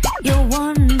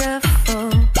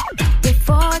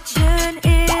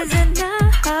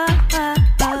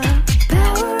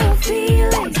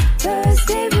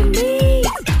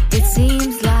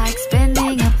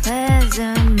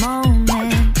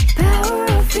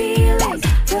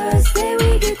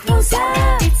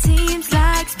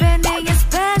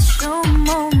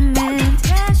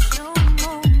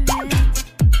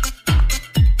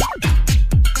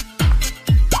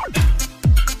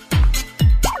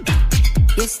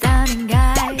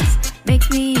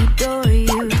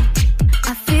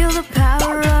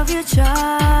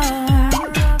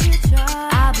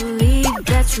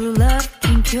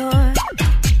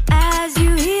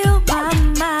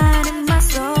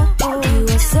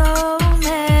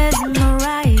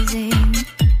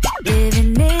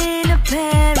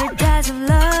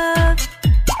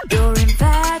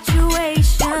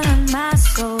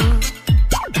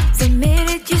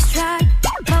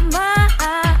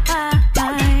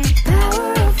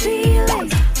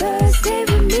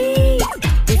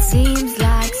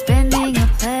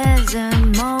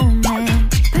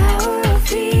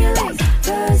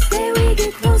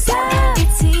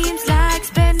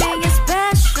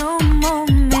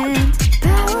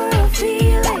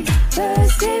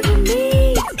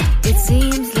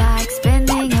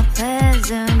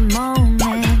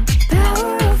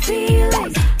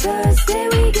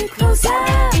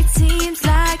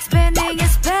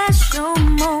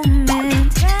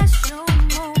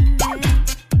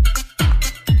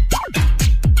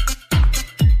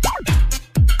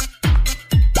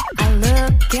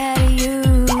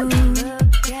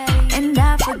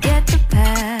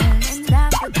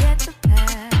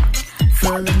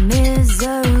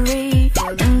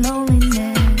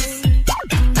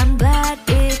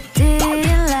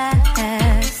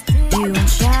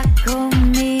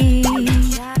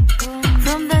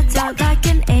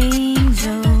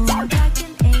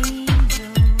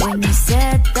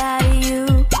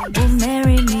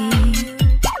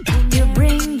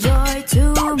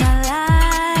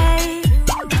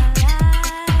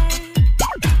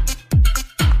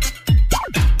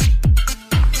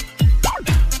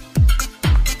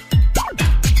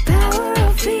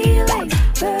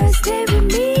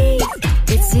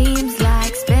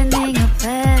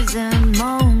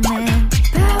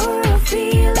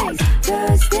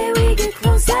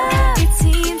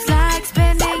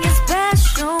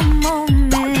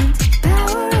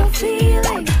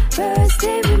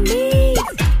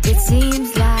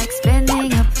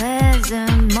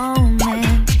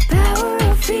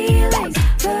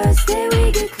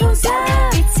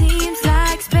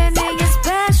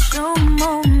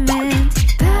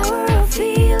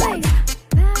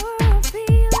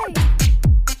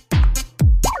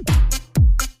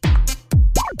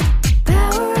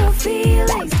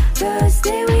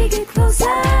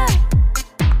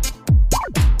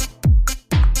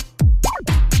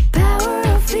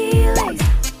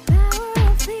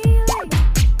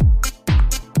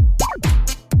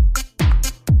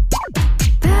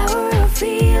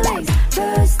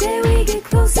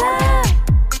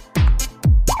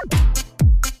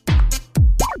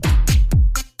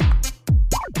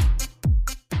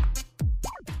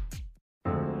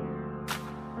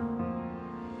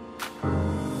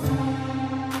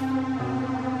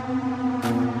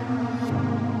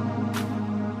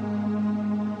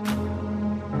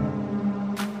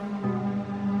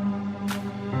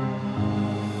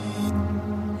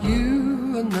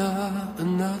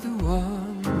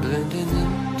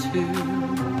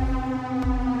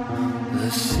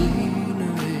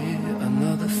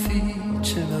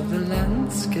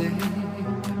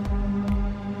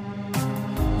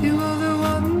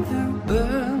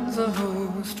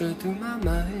straight through my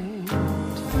mind.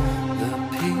 The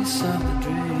piece of the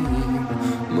dream,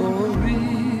 more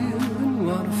real than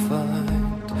what I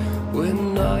find when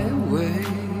I awake.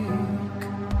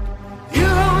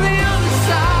 You're on the other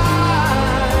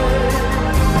side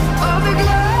of the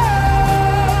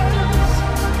glass.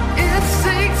 It's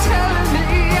sick telling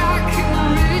me I can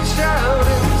reach out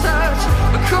and touch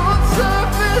a cold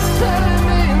surface, telling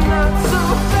me not so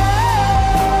fast.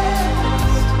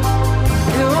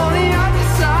 You're on the other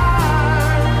side,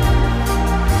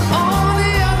 on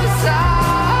the other side.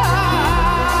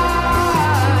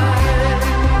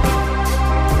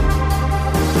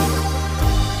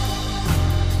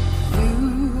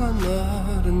 You are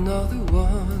not another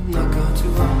one like all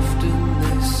too often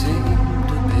they seem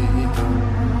to be.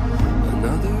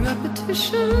 Another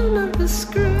repetition of the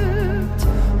script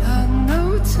I know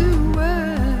too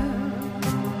well.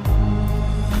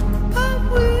 But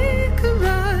we could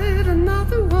write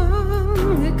another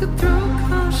one. We could throw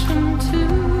caution to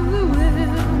the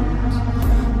wind.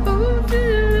 Oh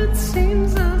dear, it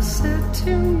seems I've said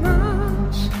too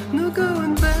much. No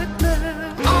going back now.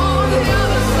 On the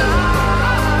other side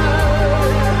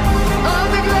of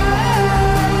the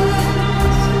glass,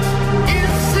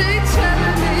 it's sick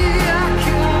telling me I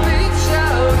can reach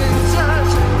out and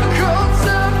touch a cold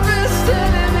surface,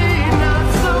 telling me not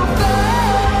so fast.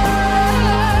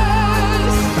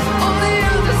 On the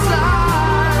other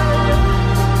side,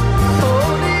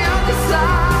 on the other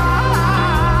side.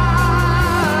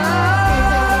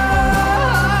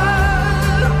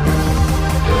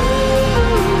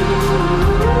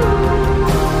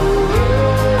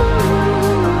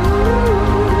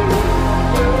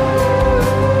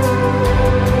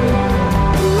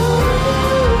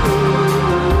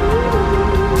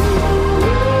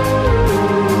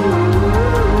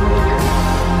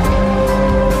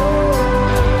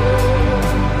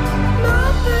 My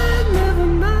bad, never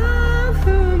mind,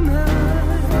 who am I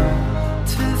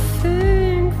to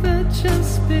think that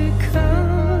just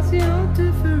because you're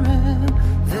different,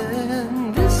 then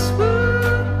this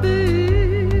would be,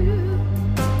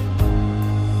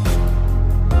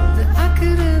 that I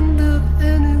could end up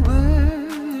anywhere.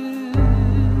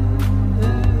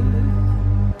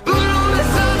 But on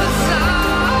this other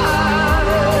side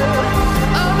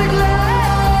of the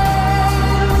glass,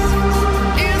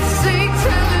 it's sick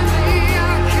telling me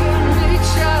I can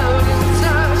reach out and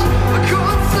touch a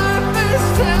cold surface,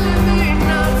 telling me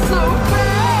not so fast.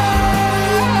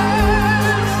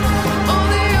 On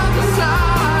the other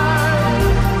side,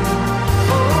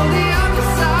 on the other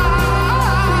side,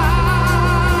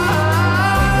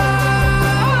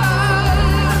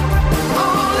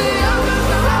 on the other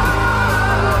side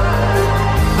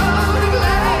of the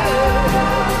glass.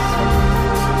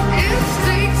 It's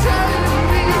sick telling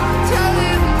me, ooh,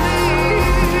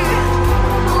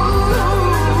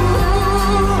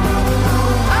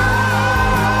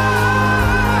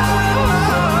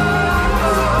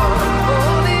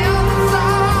 on the other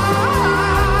side.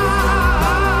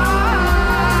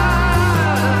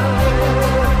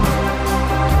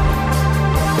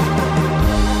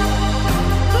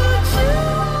 But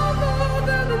you're more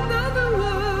than another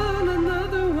one,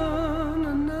 another one,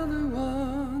 another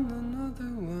one,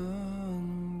 another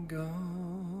one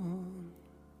gone.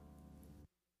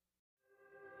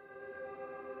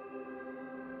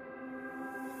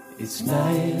 It's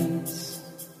nights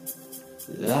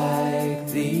like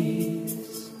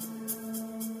these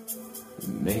that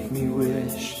make me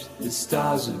wish the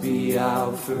stars would be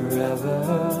out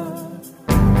forever.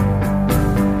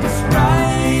 It's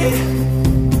right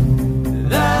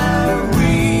that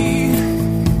we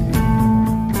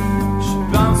should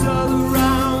bounce all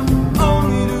around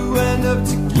only to end up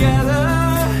together.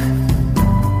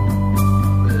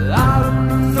 I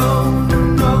don't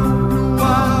know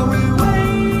why we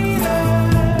waited.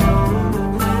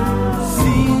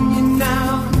 Seeing you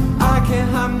now, I can't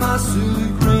hide my silly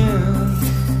grin.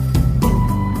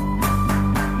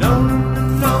 No,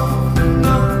 no,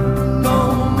 no, no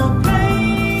more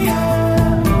playing.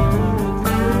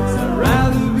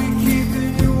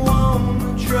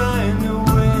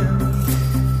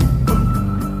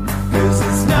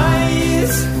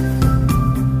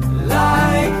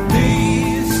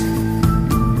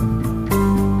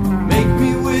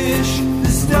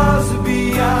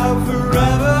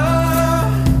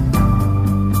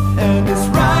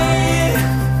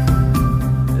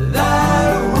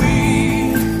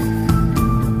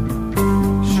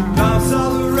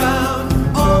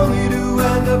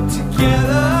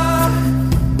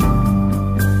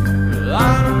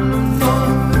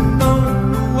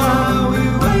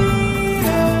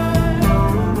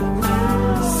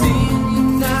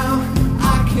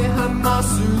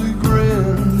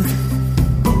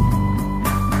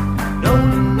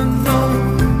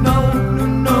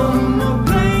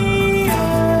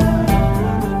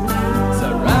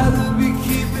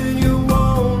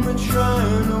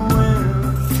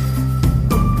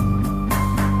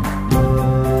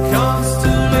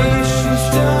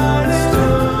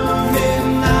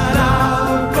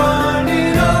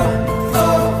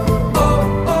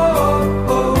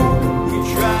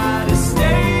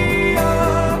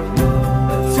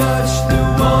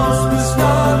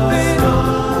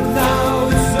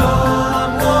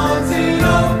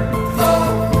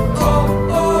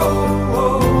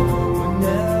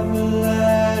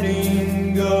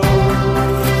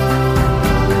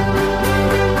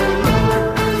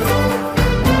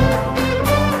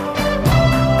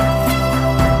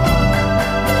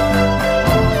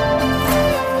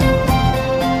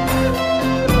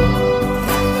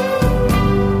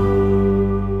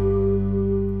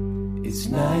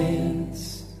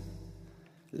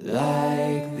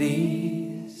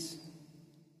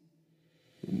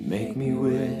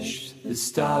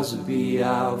 stars will be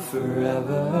out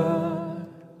forever.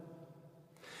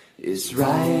 It's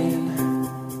right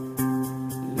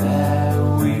that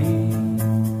we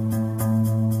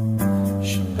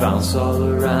should bounce all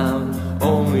around,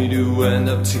 only to end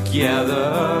up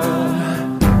together.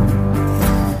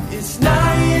 It's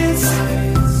nights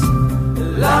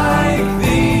like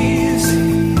these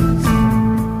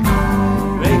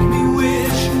make me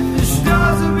wish the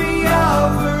stars would be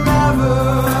out forever.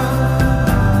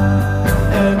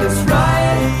 And it's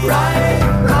right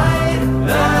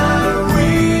that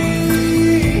we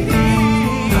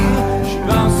should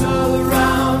bounce all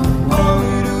around,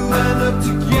 only to end up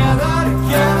together,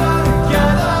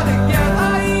 together, together, together.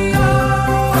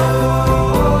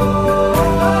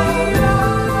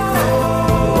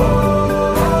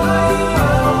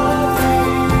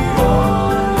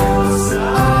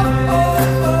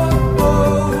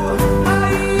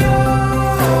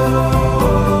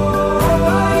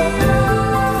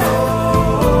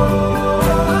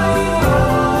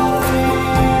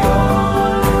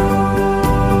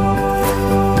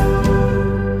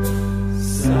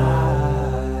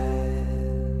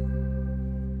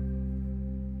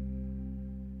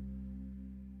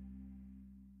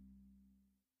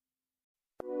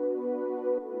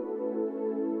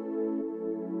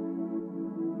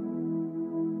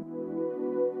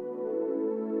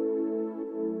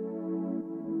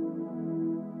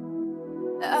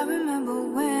 I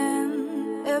remember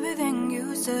when everything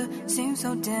used to seem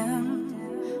so dim.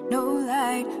 No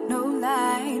light, no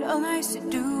light. All I used to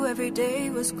do every day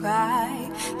was cry.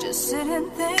 Just sitting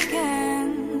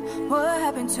thinking, what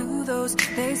happened to those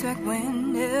days back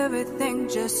when everything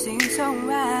just seemed so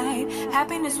right?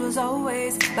 Happiness was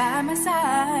always by my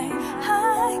side.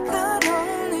 I could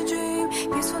only dream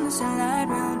peacefulness and light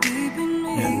real deep in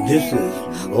me. And this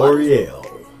is L'Oreal.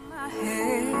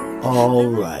 All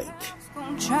right.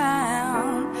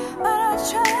 Drown, but I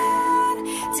tried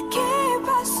to keep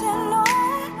pressing on,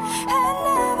 and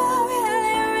never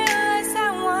really realized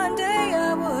that one day I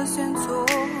wasn't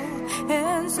told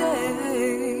and say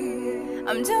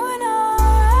I'm doing alright.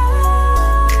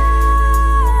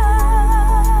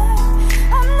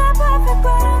 I'm not perfect,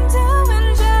 but I'm doing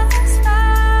just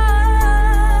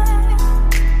fine.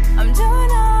 I'm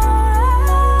doing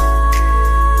alright.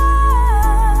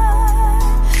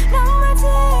 No more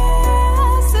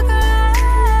tears to cry.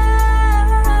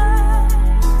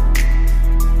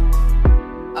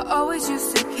 I always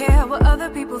used to care what other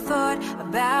people thought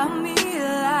about me.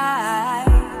 Like,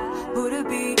 who to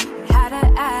be, how to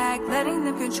act, letting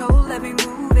them control every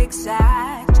move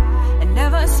exact, and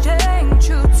never staying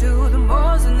true to the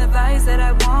morals and the values that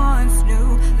I once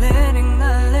knew. Letting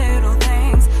the little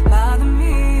things bother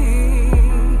me.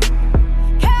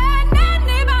 Can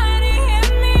anybody hear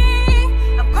me?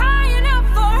 I'm crying out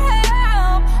for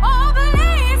help. Oh,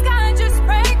 please, God, just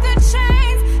break the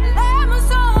chains and let my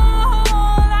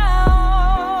soul out.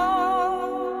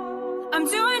 I'm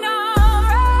doing alright.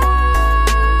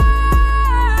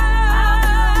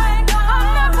 I'm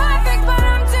not perfect, but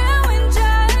I'm doing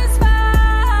just fine.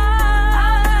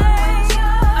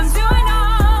 I'm doing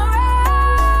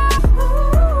alright.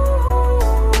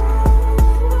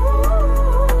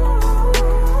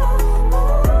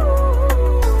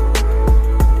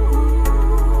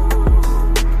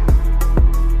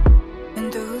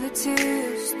 And through the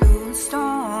tears, through the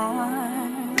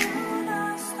storm,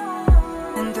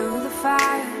 and through the fire,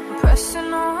 I'm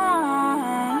pressing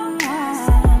on.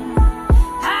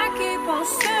 I keep on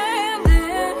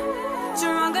standing,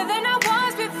 stronger than I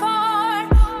was before.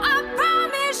 I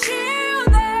promise you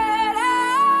that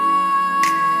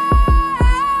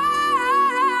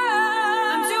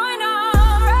I'm doing alright. I'm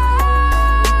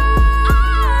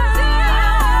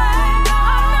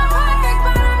not perfect,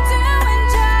 but I'm doing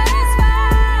just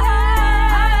fine.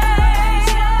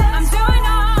 I'm doing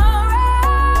alright.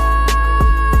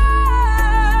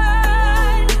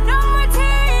 No more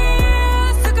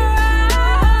tears to cry.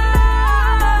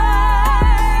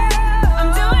 I'm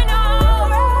doing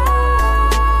alright.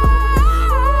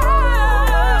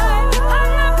 I'm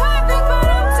not perfect, but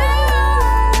I'm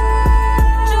doing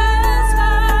just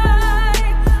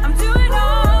fine. I'm doing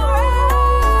alright.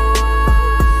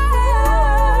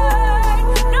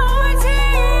 No more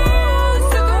tears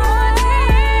to cry.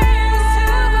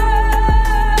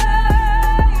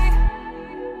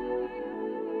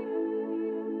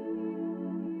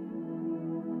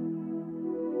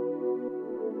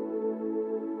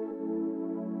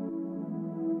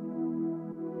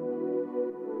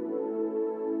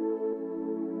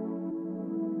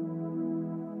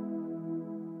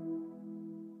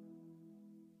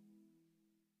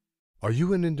 Are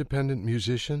you an independent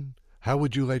musician? How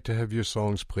would you like to have your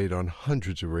songs played on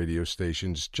hundreds of radio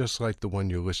stations just like the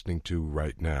one you're listening to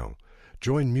right now?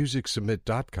 Join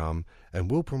MusicSubmit.com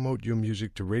and we'll promote your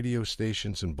music to radio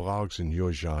stations and blogs in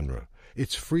your genre.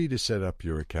 It's free to set up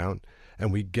your account,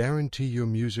 and we guarantee your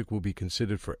music will be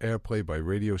considered for airplay by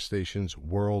radio stations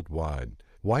worldwide.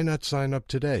 Why not sign up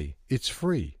today? It's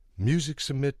free.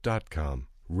 MusicSubmit.com.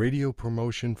 Radio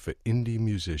promotion for indie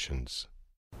musicians.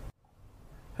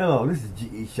 Hello, this is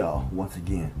G.E. Shaw once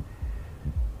again.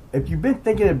 If you've been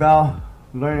thinking about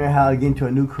learning how to get into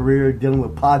a new career dealing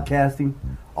with podcasting,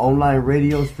 online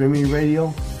radio, streaming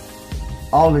radio,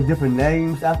 all the different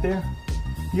names out there,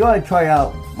 you ought to try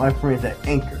out my friends at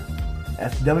Anchor.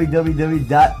 That's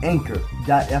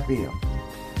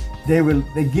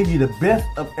www.anchor.fm. They give you the best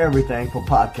of everything for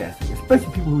podcasting,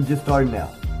 especially people who are just starting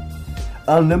out.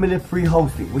 Unlimited free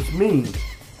hosting, which means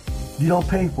you don't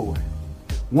pay for it.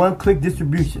 One-click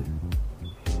distribution.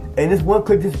 And this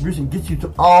one-click distribution gets you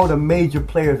to all the major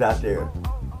players out there.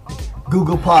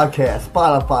 Google Podcasts,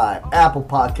 Spotify, Apple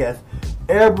Podcasts,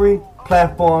 every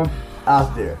platform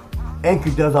out there. Anchor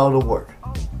does all the work.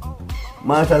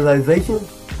 Monetization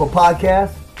for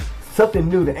podcasts, something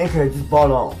new that Anchor has just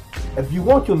brought on. If you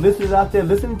want your listeners out there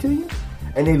listening to you,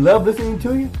 and they love listening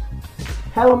to you,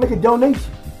 have them make a donation.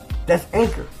 That's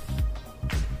Anchor.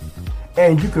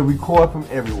 And you can record from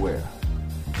everywhere.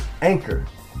 Anchor.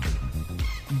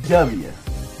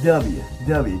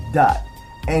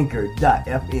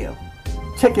 www.anchor.fm.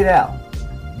 Check it out.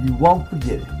 You won't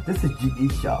forget it. This is G.E.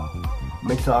 Shaw,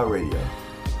 Mixar Radio.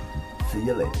 See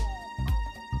you later.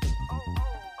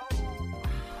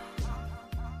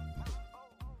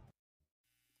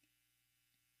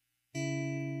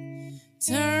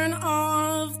 Turn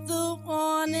off the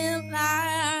warning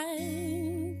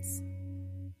lights.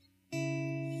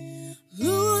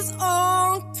 Lose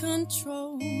all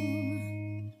control.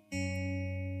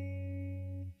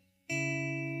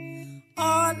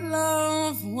 Our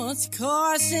love was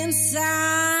caution signs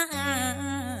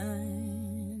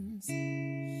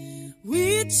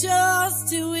we chose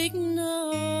to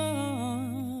ignore.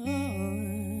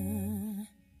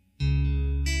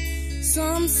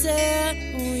 Some said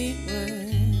we were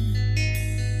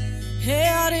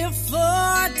headed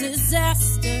for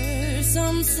disaster.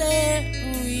 Some said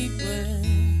we were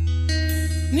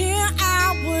near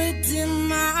our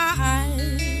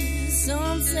demise.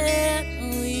 Some said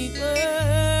we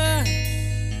were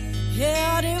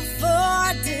headed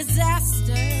for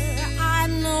disaster. I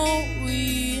know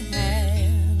we had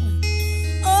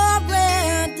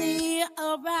already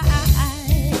arrived.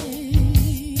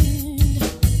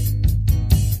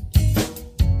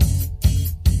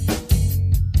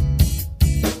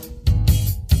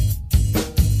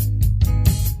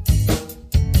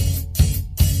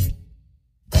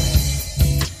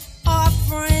 Our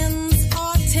friends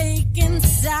are taking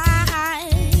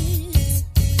sides.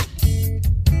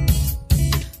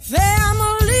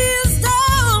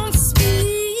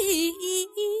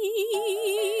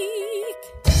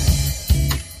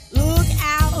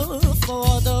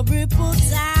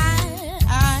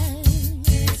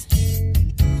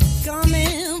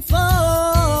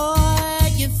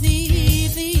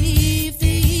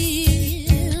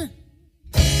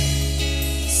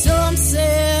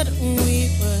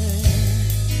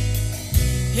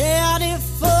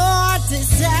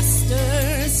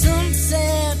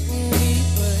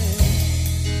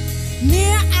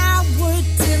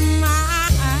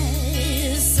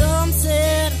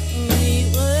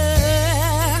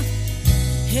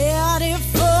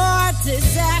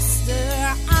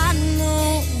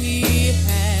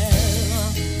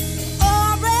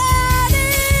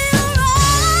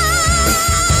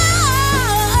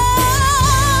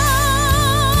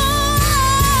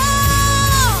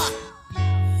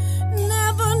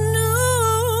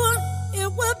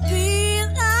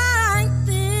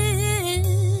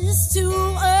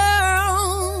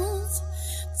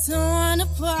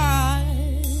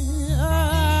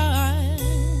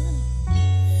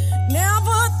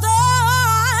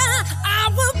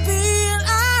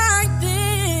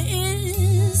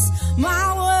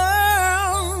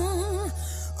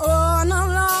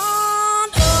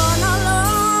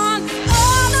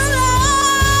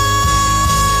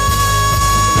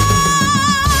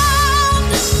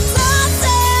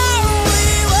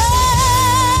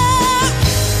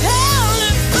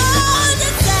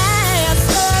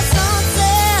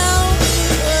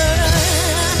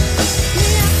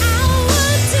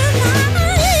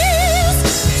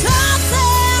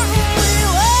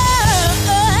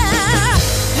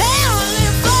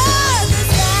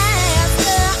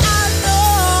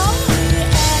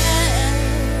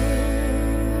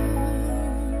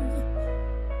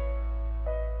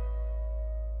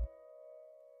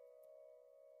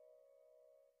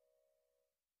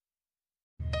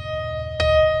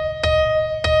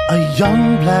 A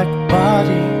young black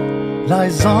body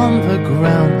lies on the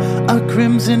ground, a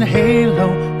crimson halo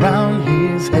round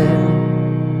his head.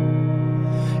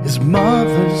 His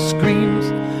mother's screams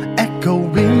echo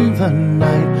in the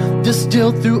night,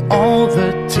 distilled through all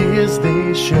the tears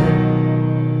they shed.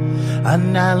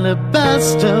 An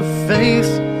alabaster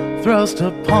face thrust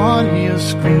upon your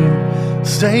screen,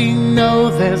 saying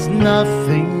no, there's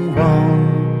nothing wrong.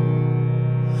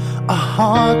 A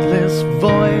heartless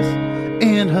voice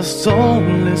in her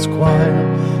soulless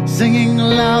choir, singing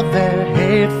loud their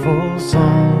hateful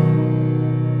song.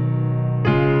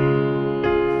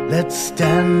 Let's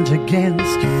stand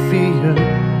against fear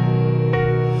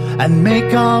and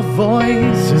make our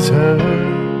voices heard.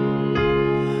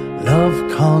 Love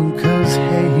conquers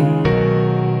hate.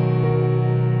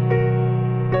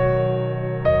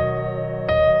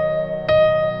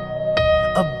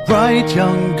 A bright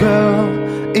young girl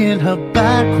in her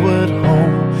backward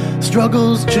home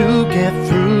struggles to get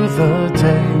through the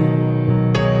day.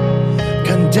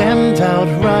 Condemned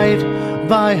outright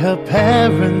by her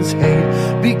parents'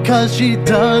 hate because she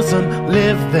doesn't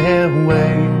live their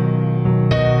way.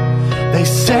 They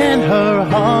sent her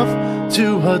off to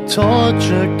a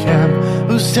torture camp,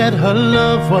 who said her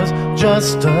love was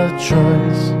just a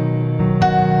choice.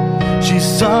 She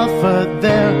suffered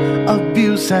their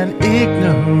abuse and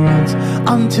ignorance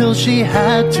until she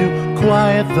had to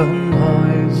quiet the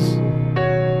noise.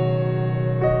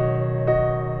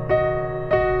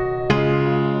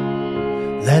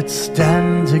 Let's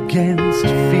stand against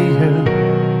fear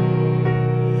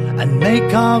and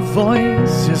make our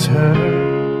voices heard.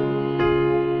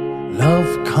 Love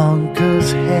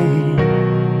conquers hate.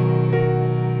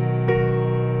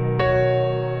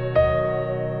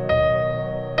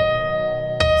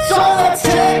 So let's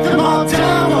take them all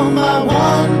down one by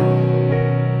one,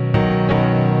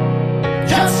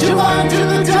 just to undo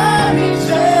the damage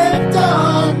they've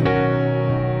done.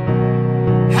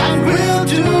 And we'll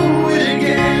do it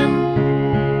again.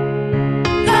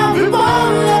 Now we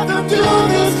won't let them do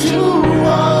this to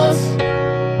us.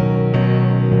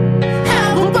 And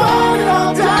we'll burn it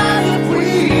all down if we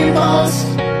must.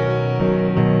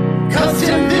 'Cause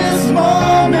in this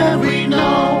moment we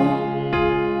know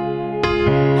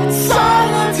that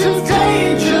silence is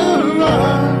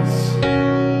dangerous.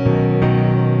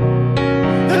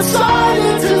 That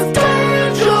silence is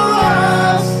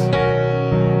dangerous.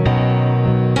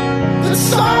 That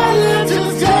silence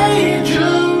is dangerous.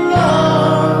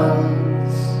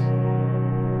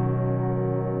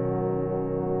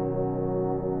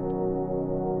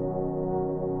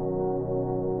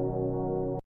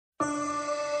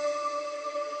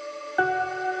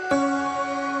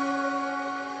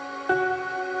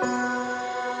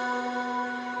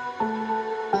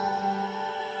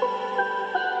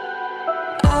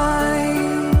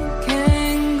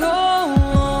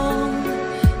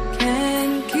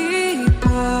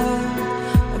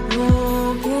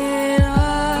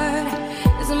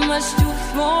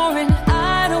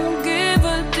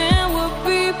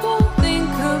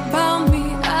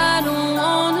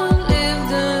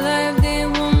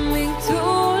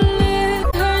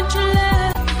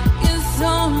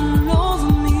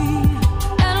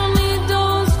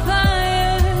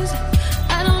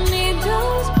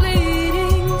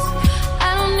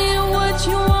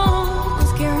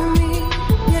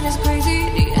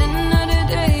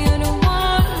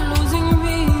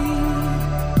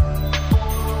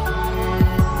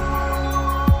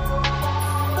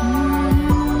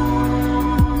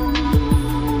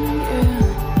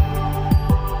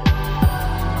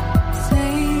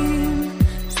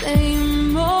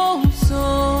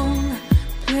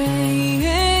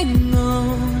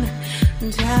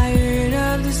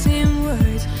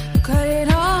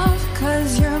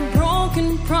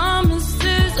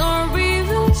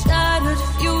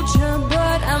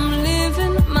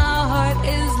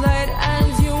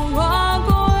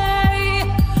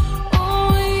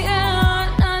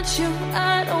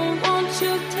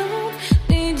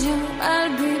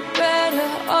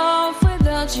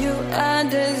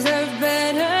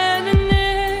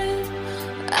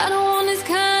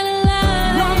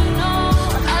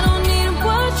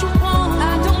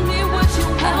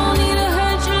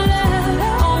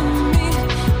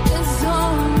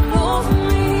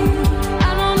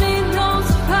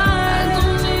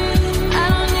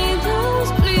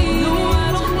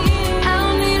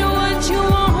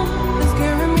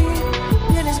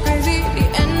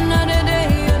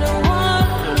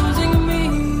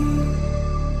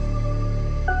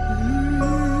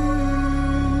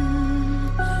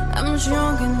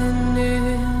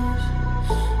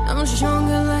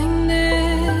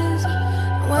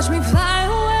 Watch me fly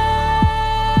away.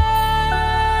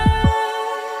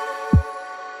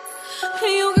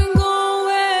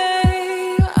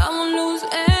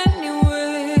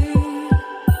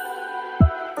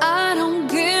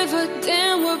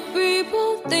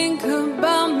 people think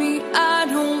about me. I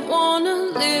don't wanna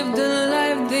live the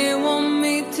life they want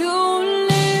me to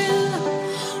live.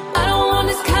 I don't want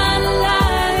this kind of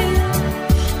life.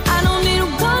 I don't need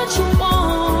what you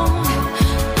want.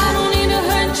 I don't need to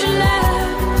hurt your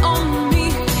life on me.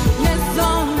 Yes,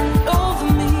 on over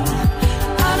me.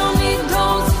 I don't need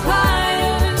those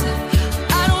fires.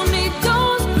 I don't need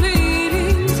those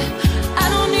bleedings. I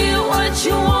don't need what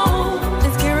you want.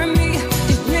 It's scaring me.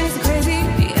 It makes me crazy.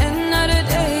 The end of the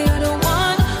day, I don't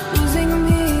want losing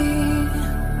me.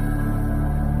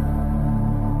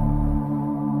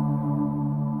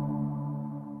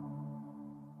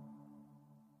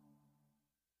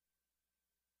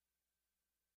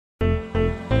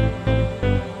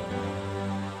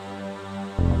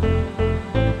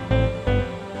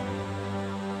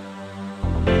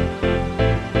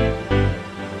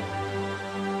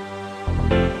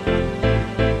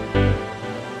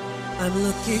 I'm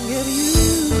looking at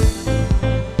you,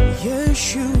 your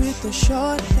shoe with the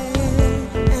short hair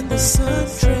and the sun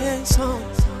tracks home.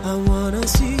 I wanna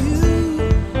see you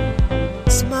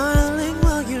smiling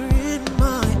while you're in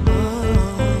my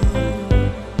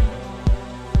arms.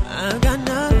 I've got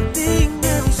nothing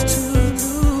else to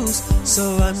lose, so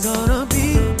I'm gonna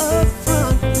be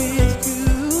upfront with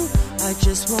you. I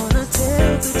just wanna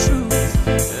tell the truth,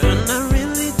 and I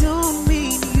really don't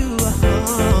mean you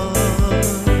harm.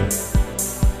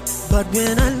 But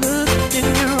when I look in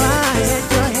your eyes, at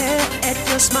your hair, at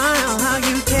your smile, how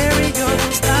you carry your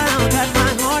own style, got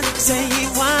my heart saying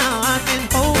wow. I've been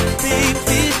hoping,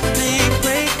 feeling,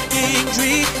 breaking,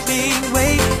 dreaming,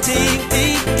 waiting,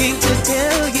 thinking to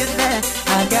tell you that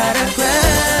I got a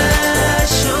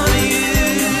crush on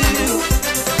you.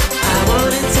 I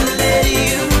wanted to let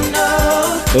you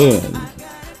know. And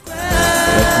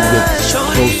as we get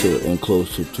closer and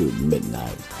closer to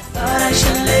midnight, Thought I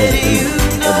should let you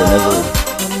know.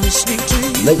 I'm listening to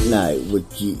you. Late Night with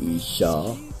G.E.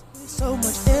 Shaw. So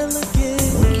much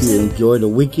elegance. Hope you enjoy the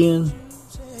weekend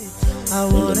I in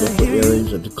the wanna local hear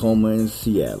areas of Tacoma and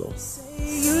Seattle.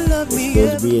 you love It's me.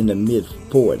 supposed to be in the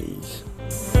mid-40s.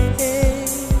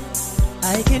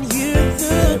 I can hear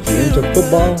the If you're into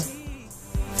football,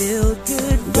 feel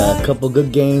good. we got a couple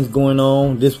good games going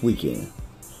on this weekend.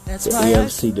 That's The why I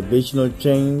AFC Divisional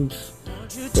Change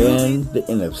and the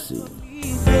NFC on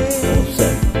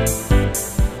Sunday.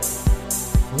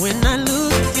 When I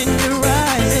look in your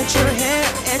eyes, at your hair,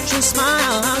 at your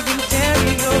smile, how you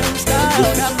carry your own style,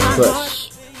 This is got my Crush. heart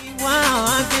saying, wow,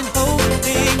 I've been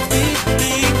hoping,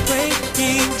 thinking,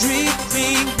 breaking,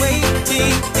 dreaming,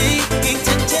 waiting, thinking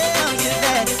to tell you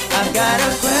that I've got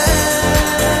a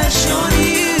crush on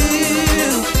you.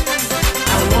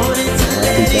 I wanted to I think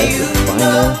let that's you the final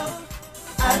know.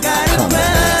 I got a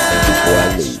comment before I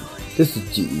crush. leave. This is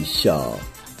G.E. Shaw.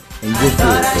 And this is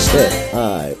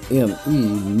SIME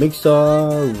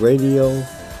Mixar Radio.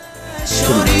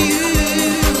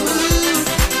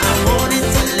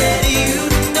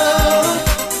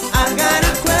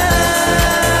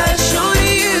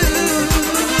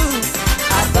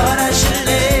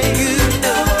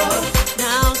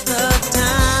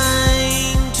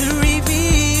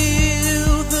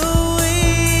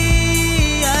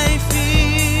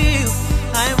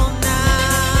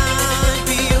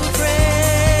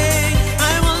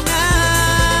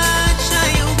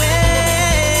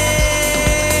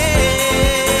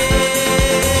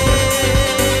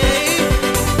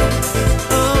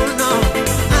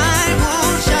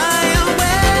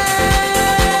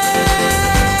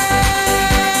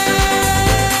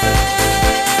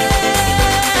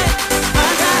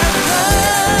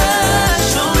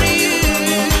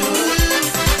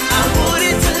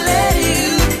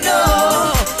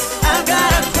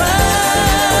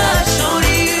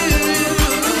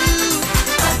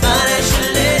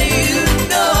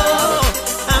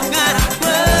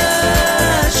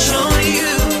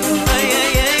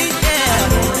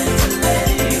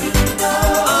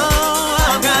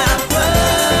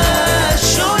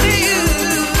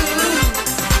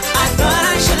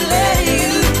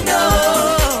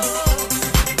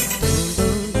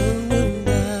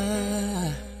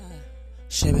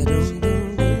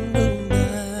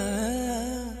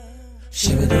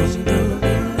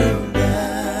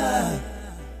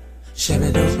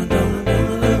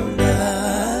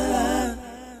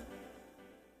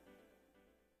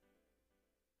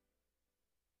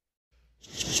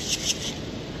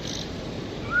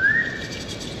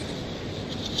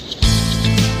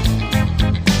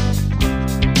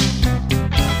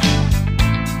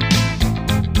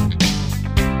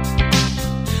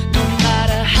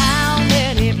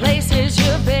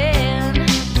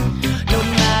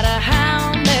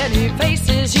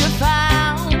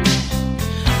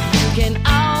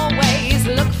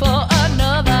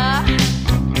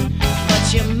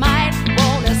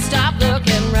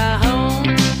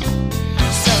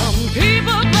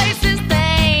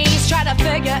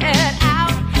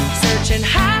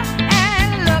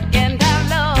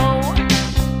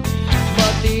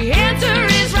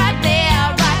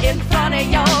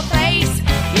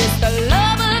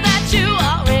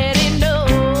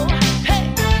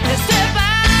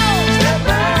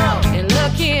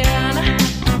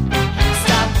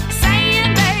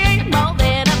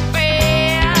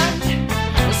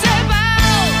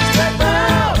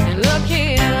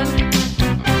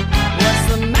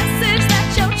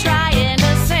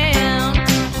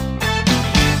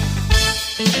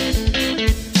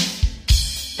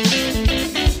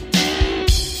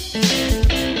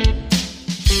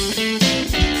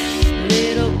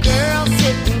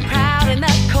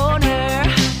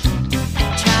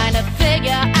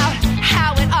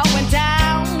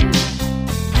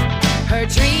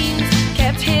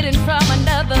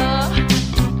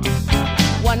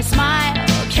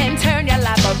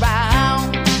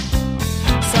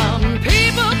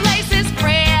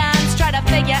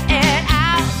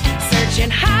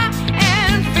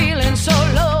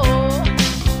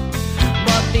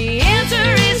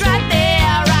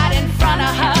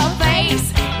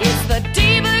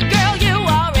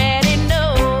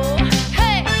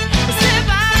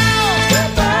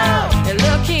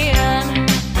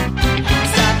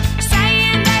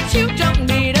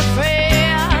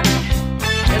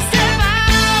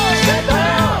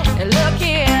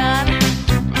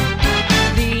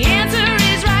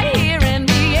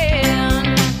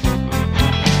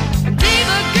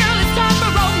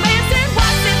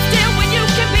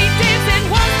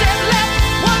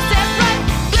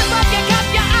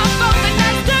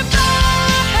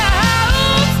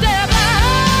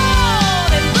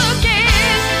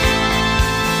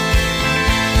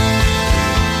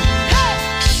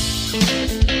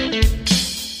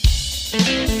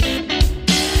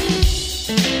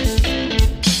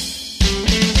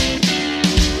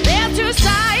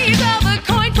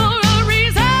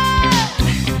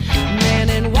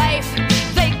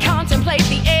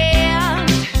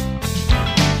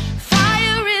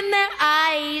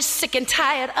 sick and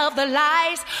tired of the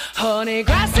lies. Honey,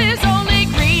 grass is only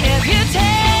green if you take.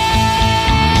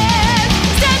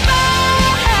 Step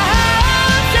out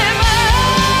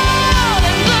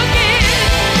and look in.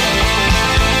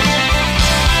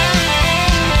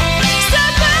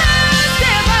 Step out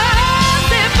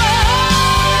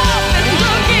and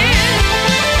look in.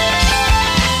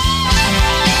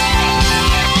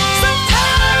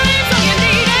 Sometimes all you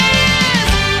need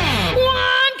is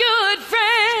one good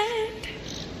friend.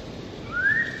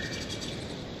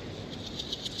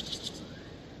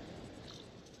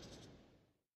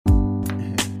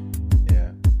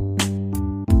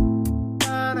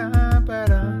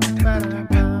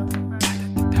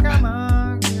 Come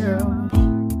on, girl.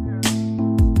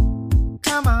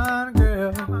 Come on,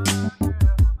 girl.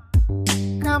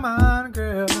 Come on,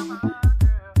 girl.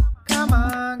 Come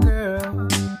on, girl.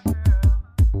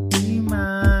 Be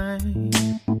mine,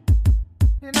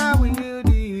 and I will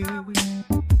do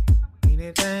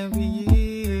anything for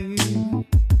you.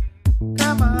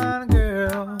 Come on,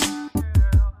 girl.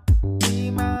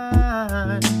 Be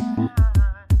mine.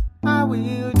 I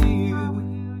will do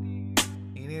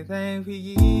anything for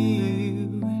you.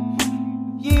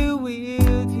 You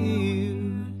will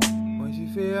too. Once you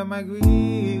feel my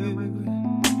groove,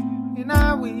 and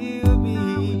I will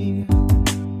be.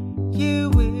 You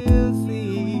will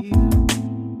see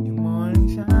your morning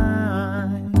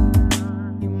shine.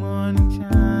 Your morning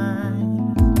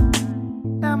shine.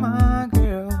 Come on,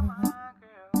 girl.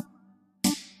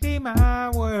 Be my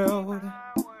world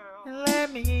and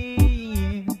let me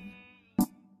in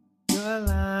your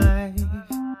life.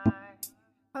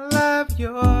 I love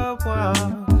your walk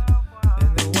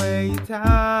and the way you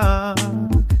talk.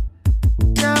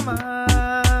 Come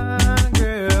on,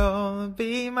 girl,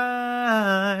 be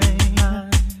mine.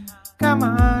 Come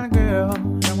on, girl,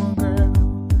 come on, girl.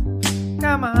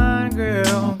 Come on,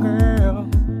 girl, girl.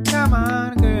 Come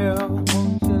on, girl.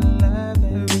 Won't you love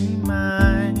and be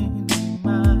mine, be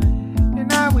mine?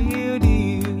 And I will do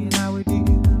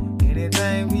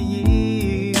anything for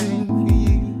you, for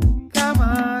you. Come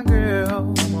on,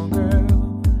 girl,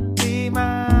 be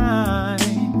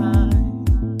mine, mine.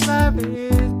 Love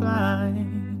is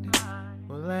blind,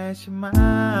 will last your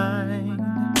mind.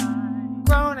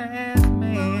 Grown ass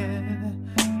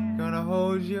man, gonna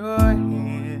hold your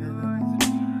hand.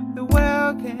 The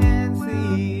world can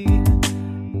see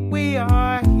we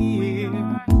are here.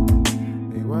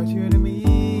 They want you to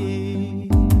me,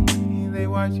 they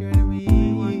want you to me.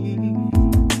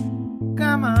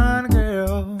 Come on,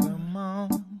 girl, come on,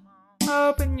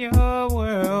 open your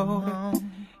world.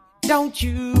 Don't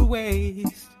you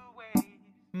waste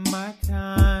my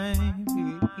time,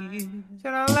 please.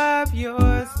 Said I love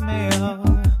your smell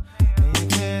and your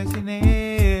fancy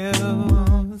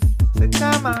nails. So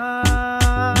come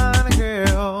on,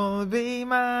 girl, be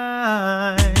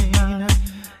mine.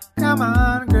 Come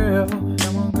on, girl,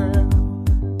 come on, girl.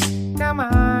 Come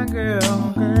on,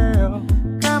 girl, girl.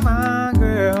 Come on,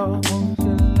 girl. Won't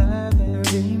you love and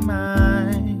be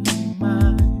mine,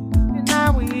 mine? And I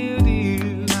will do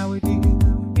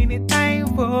anything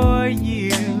for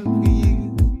you, for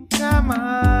you. Come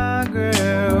on,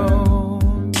 girl,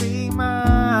 be mine.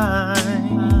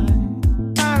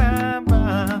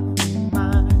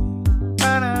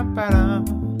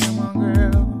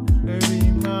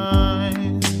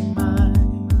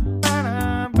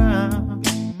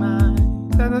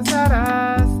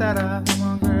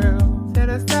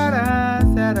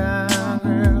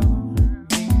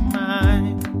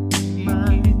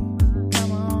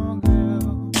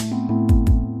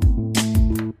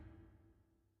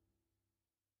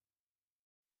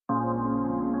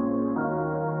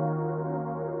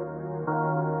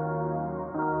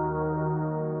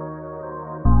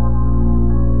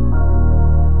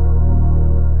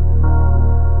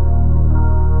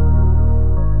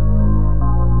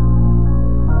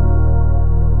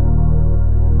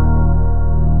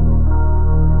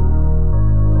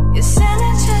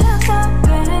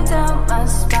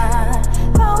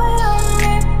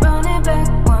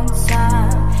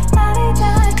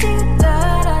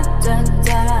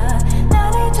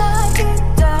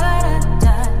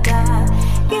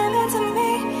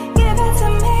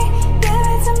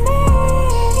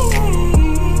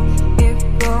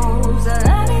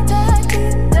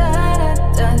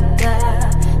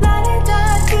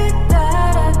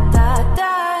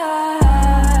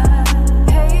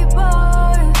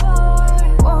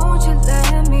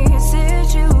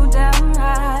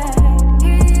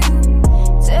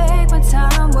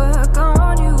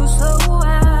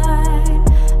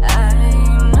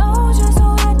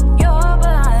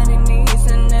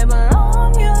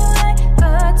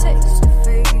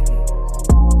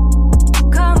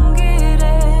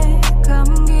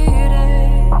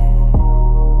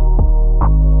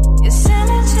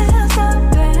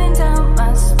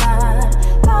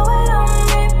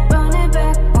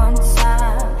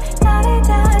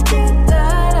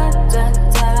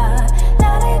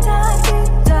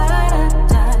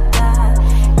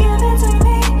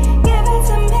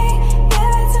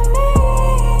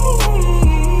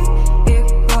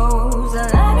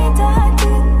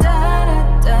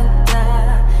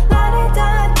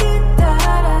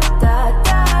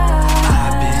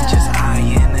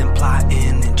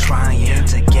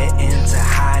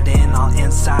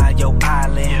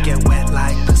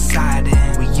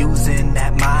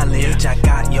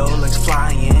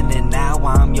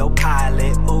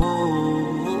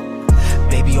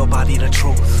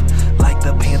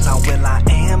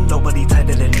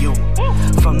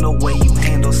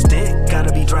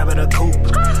 a coupe.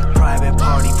 Private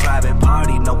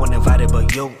party, no one invited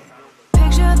but you.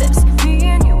 Picture this, me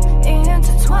and you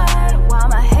intertwined, while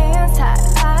my hands tied,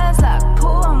 eyes locked,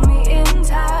 pull me in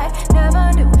tight.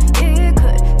 Never knew it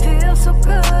could feel so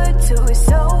good till it's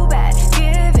so bad.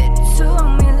 Give it to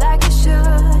me like you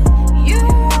should. You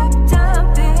wrapped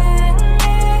up in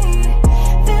me,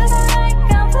 feels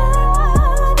like I'm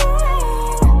floating.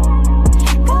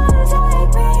 Gotta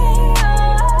take me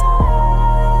on.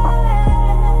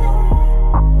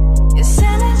 You're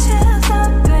sending chills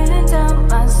up and down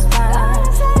my spine.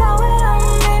 Throw it on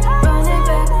me, run it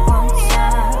back one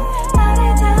time.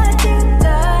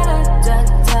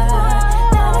 La-di-da-di-da-da-da-da.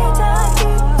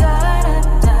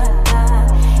 La-di-da-di-da-da-da-da.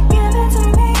 Give it to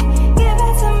me, give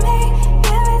it to me,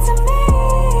 give it to me.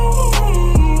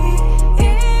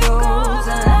 It goes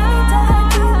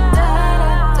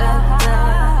la-di-da-di-da-da-da-da.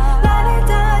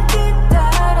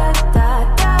 La-di-da-di-da-da-da-da.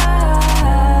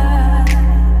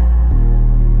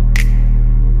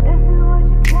 This is what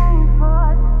you came for,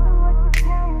 this is what you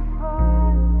came for.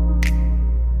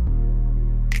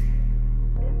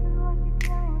 This is what you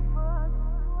came for, this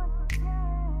is what you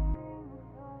came for.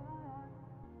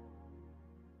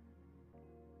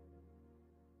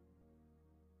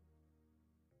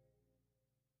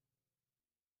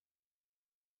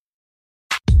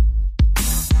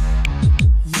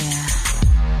 Yeah,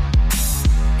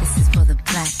 this is for the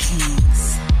Black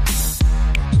Kings.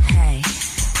 Hey,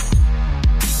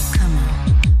 come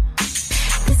on.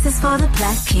 This is for the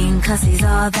Black King, cause he's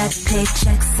all that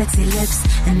paycheck, sexy lips,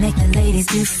 and make the ladies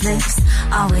do flips.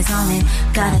 Always on it,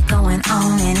 got it going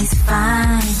on, and he's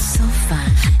fine, so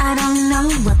fine. I don't know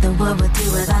what the world would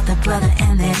do without the brother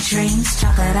and their dreams.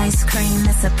 Chocolate ice cream,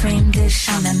 the supreme dish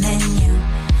on the menu.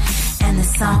 And the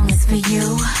song is for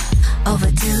you.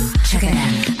 Overdue, check it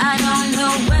out. I don't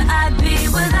know where I'd be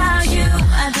without you.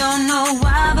 I don't know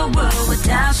why the world would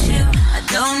doubt you. I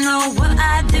don't know what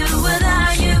I'd do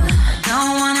without you. I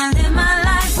don't wanna live my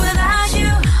life without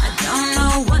you. I don't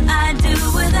know what I'd do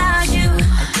without you.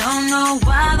 I don't know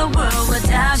why the world would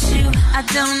doubt you. I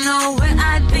don't know where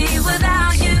I'd be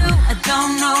without you. I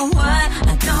don't know what,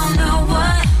 I don't know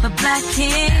what. But Black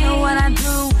King, know what I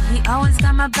do. He always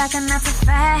got my back and that's a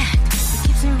fact.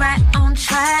 Keeps me right on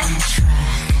track.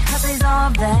 Cause he's all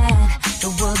that. The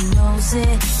world knows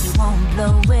it, he won't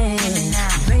blow it.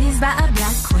 Raised by a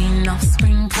black queen,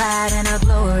 offspring, pride and her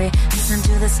glory. Listen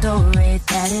to the story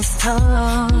that is told.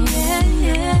 Yeah,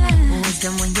 yeah.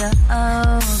 Wisdom when you're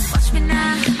old. Watch me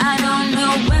now. I don't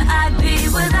know where I'd be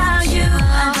without you.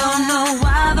 I don't know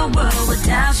why the world would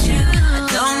doubt you. I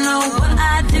don't know what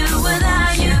I'd do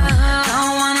without you.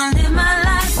 Don't wanna live my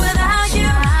life without you.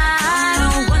 I don't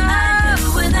know what I'd do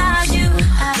without you.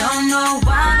 I don't know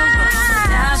why the world would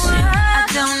doubt you. I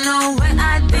don't know where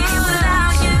I'd be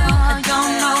without you. I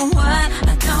don't know what,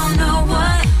 I don't know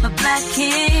what. But Black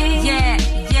King, yeah,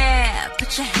 yeah.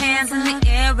 Put your hands in the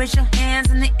air, raise your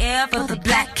hands in the air for the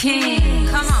Black King.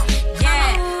 Come on,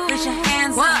 yeah. Raise your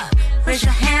hands up, raise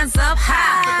your hands up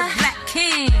high for the Black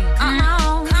King. Come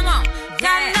on, come on.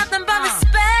 Got nothing but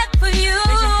respect for you.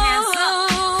 Raise your hands up,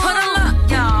 put 'em up,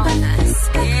 y'all.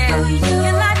 Yeah,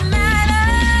 your life matters.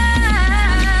 I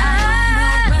don't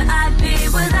know where I'd be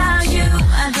without you.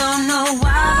 I don't know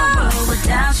why the world would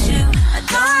doubt you. I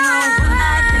don't know what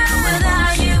I'd do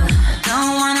without you. I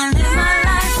don't wanna live my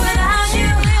life without you.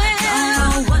 I don't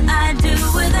know what I'd do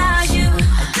without you. I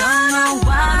don't know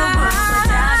why the world would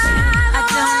doubt you. I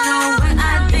don't know where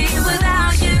I'd be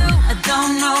without you. I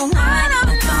don't know what, I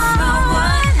don't know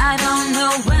what. I don't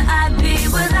know where I'd be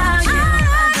without you. I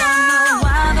don't know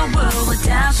why the world would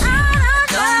doubt you. I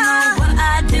don't know what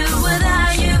I'd do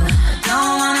without you. I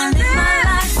don't wanna live my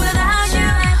life without you.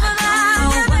 I don't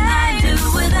know what I'd do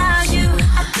without you.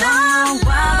 I don't know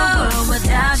why the world would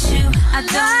doubt you. I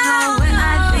don't know where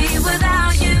I'd be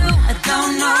without you. I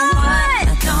don't know what, I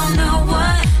don't know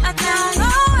what. I don't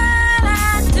know what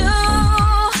I'd do.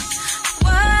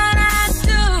 What I'd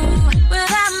do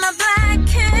without my Black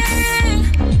King.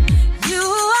 You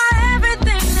are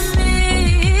everything to me.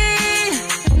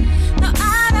 No, I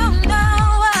don't know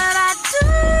what I'd do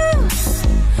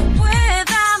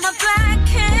without my Black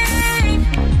King.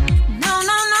 No,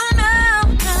 no, no, no,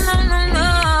 no, no, no, no,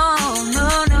 no,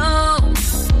 no.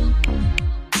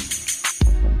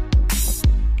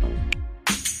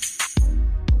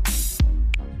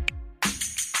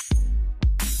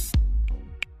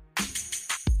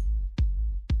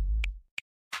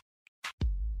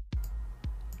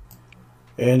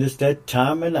 And it's that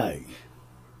time of night,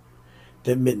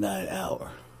 that midnight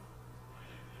hour.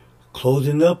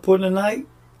 Closing up for the night,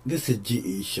 this is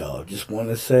G.E. Shaw. Just want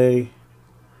to say,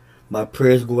 My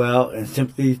prayers go out and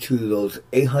sympathy to those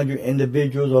 800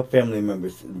 individuals or family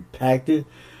members impacted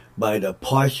by the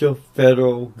partial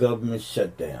federal government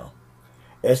shutdown.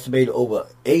 Estimated over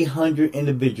 800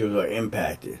 individuals are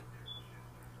impacted.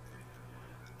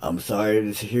 I'm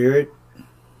sorry to hear it.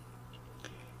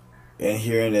 And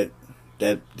hearing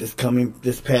that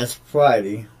this past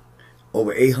Friday,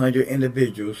 over 800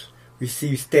 individuals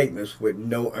received statements with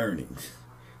no earnings.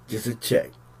 Just a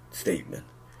check statement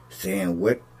saying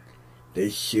what they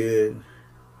should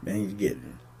be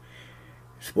getting.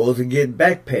 Supposed to get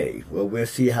back pay. Well, we'll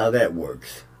see how that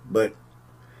works. But,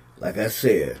 like I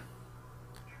said,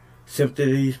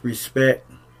 sympathy,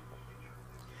 respect,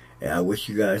 and I wish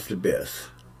you guys the best.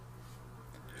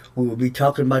 We will be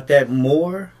talking about that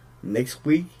more next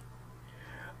week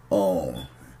on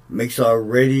Mixar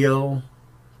Radio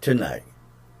tonight.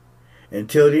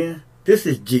 Until then, this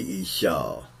is G.E.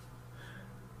 Shaw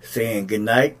saying good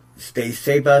night, stay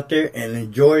safe out there, and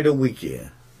enjoy the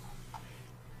weekend.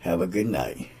 Have a good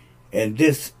night. And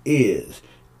this is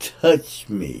Touch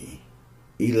Me,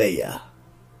 Ilea.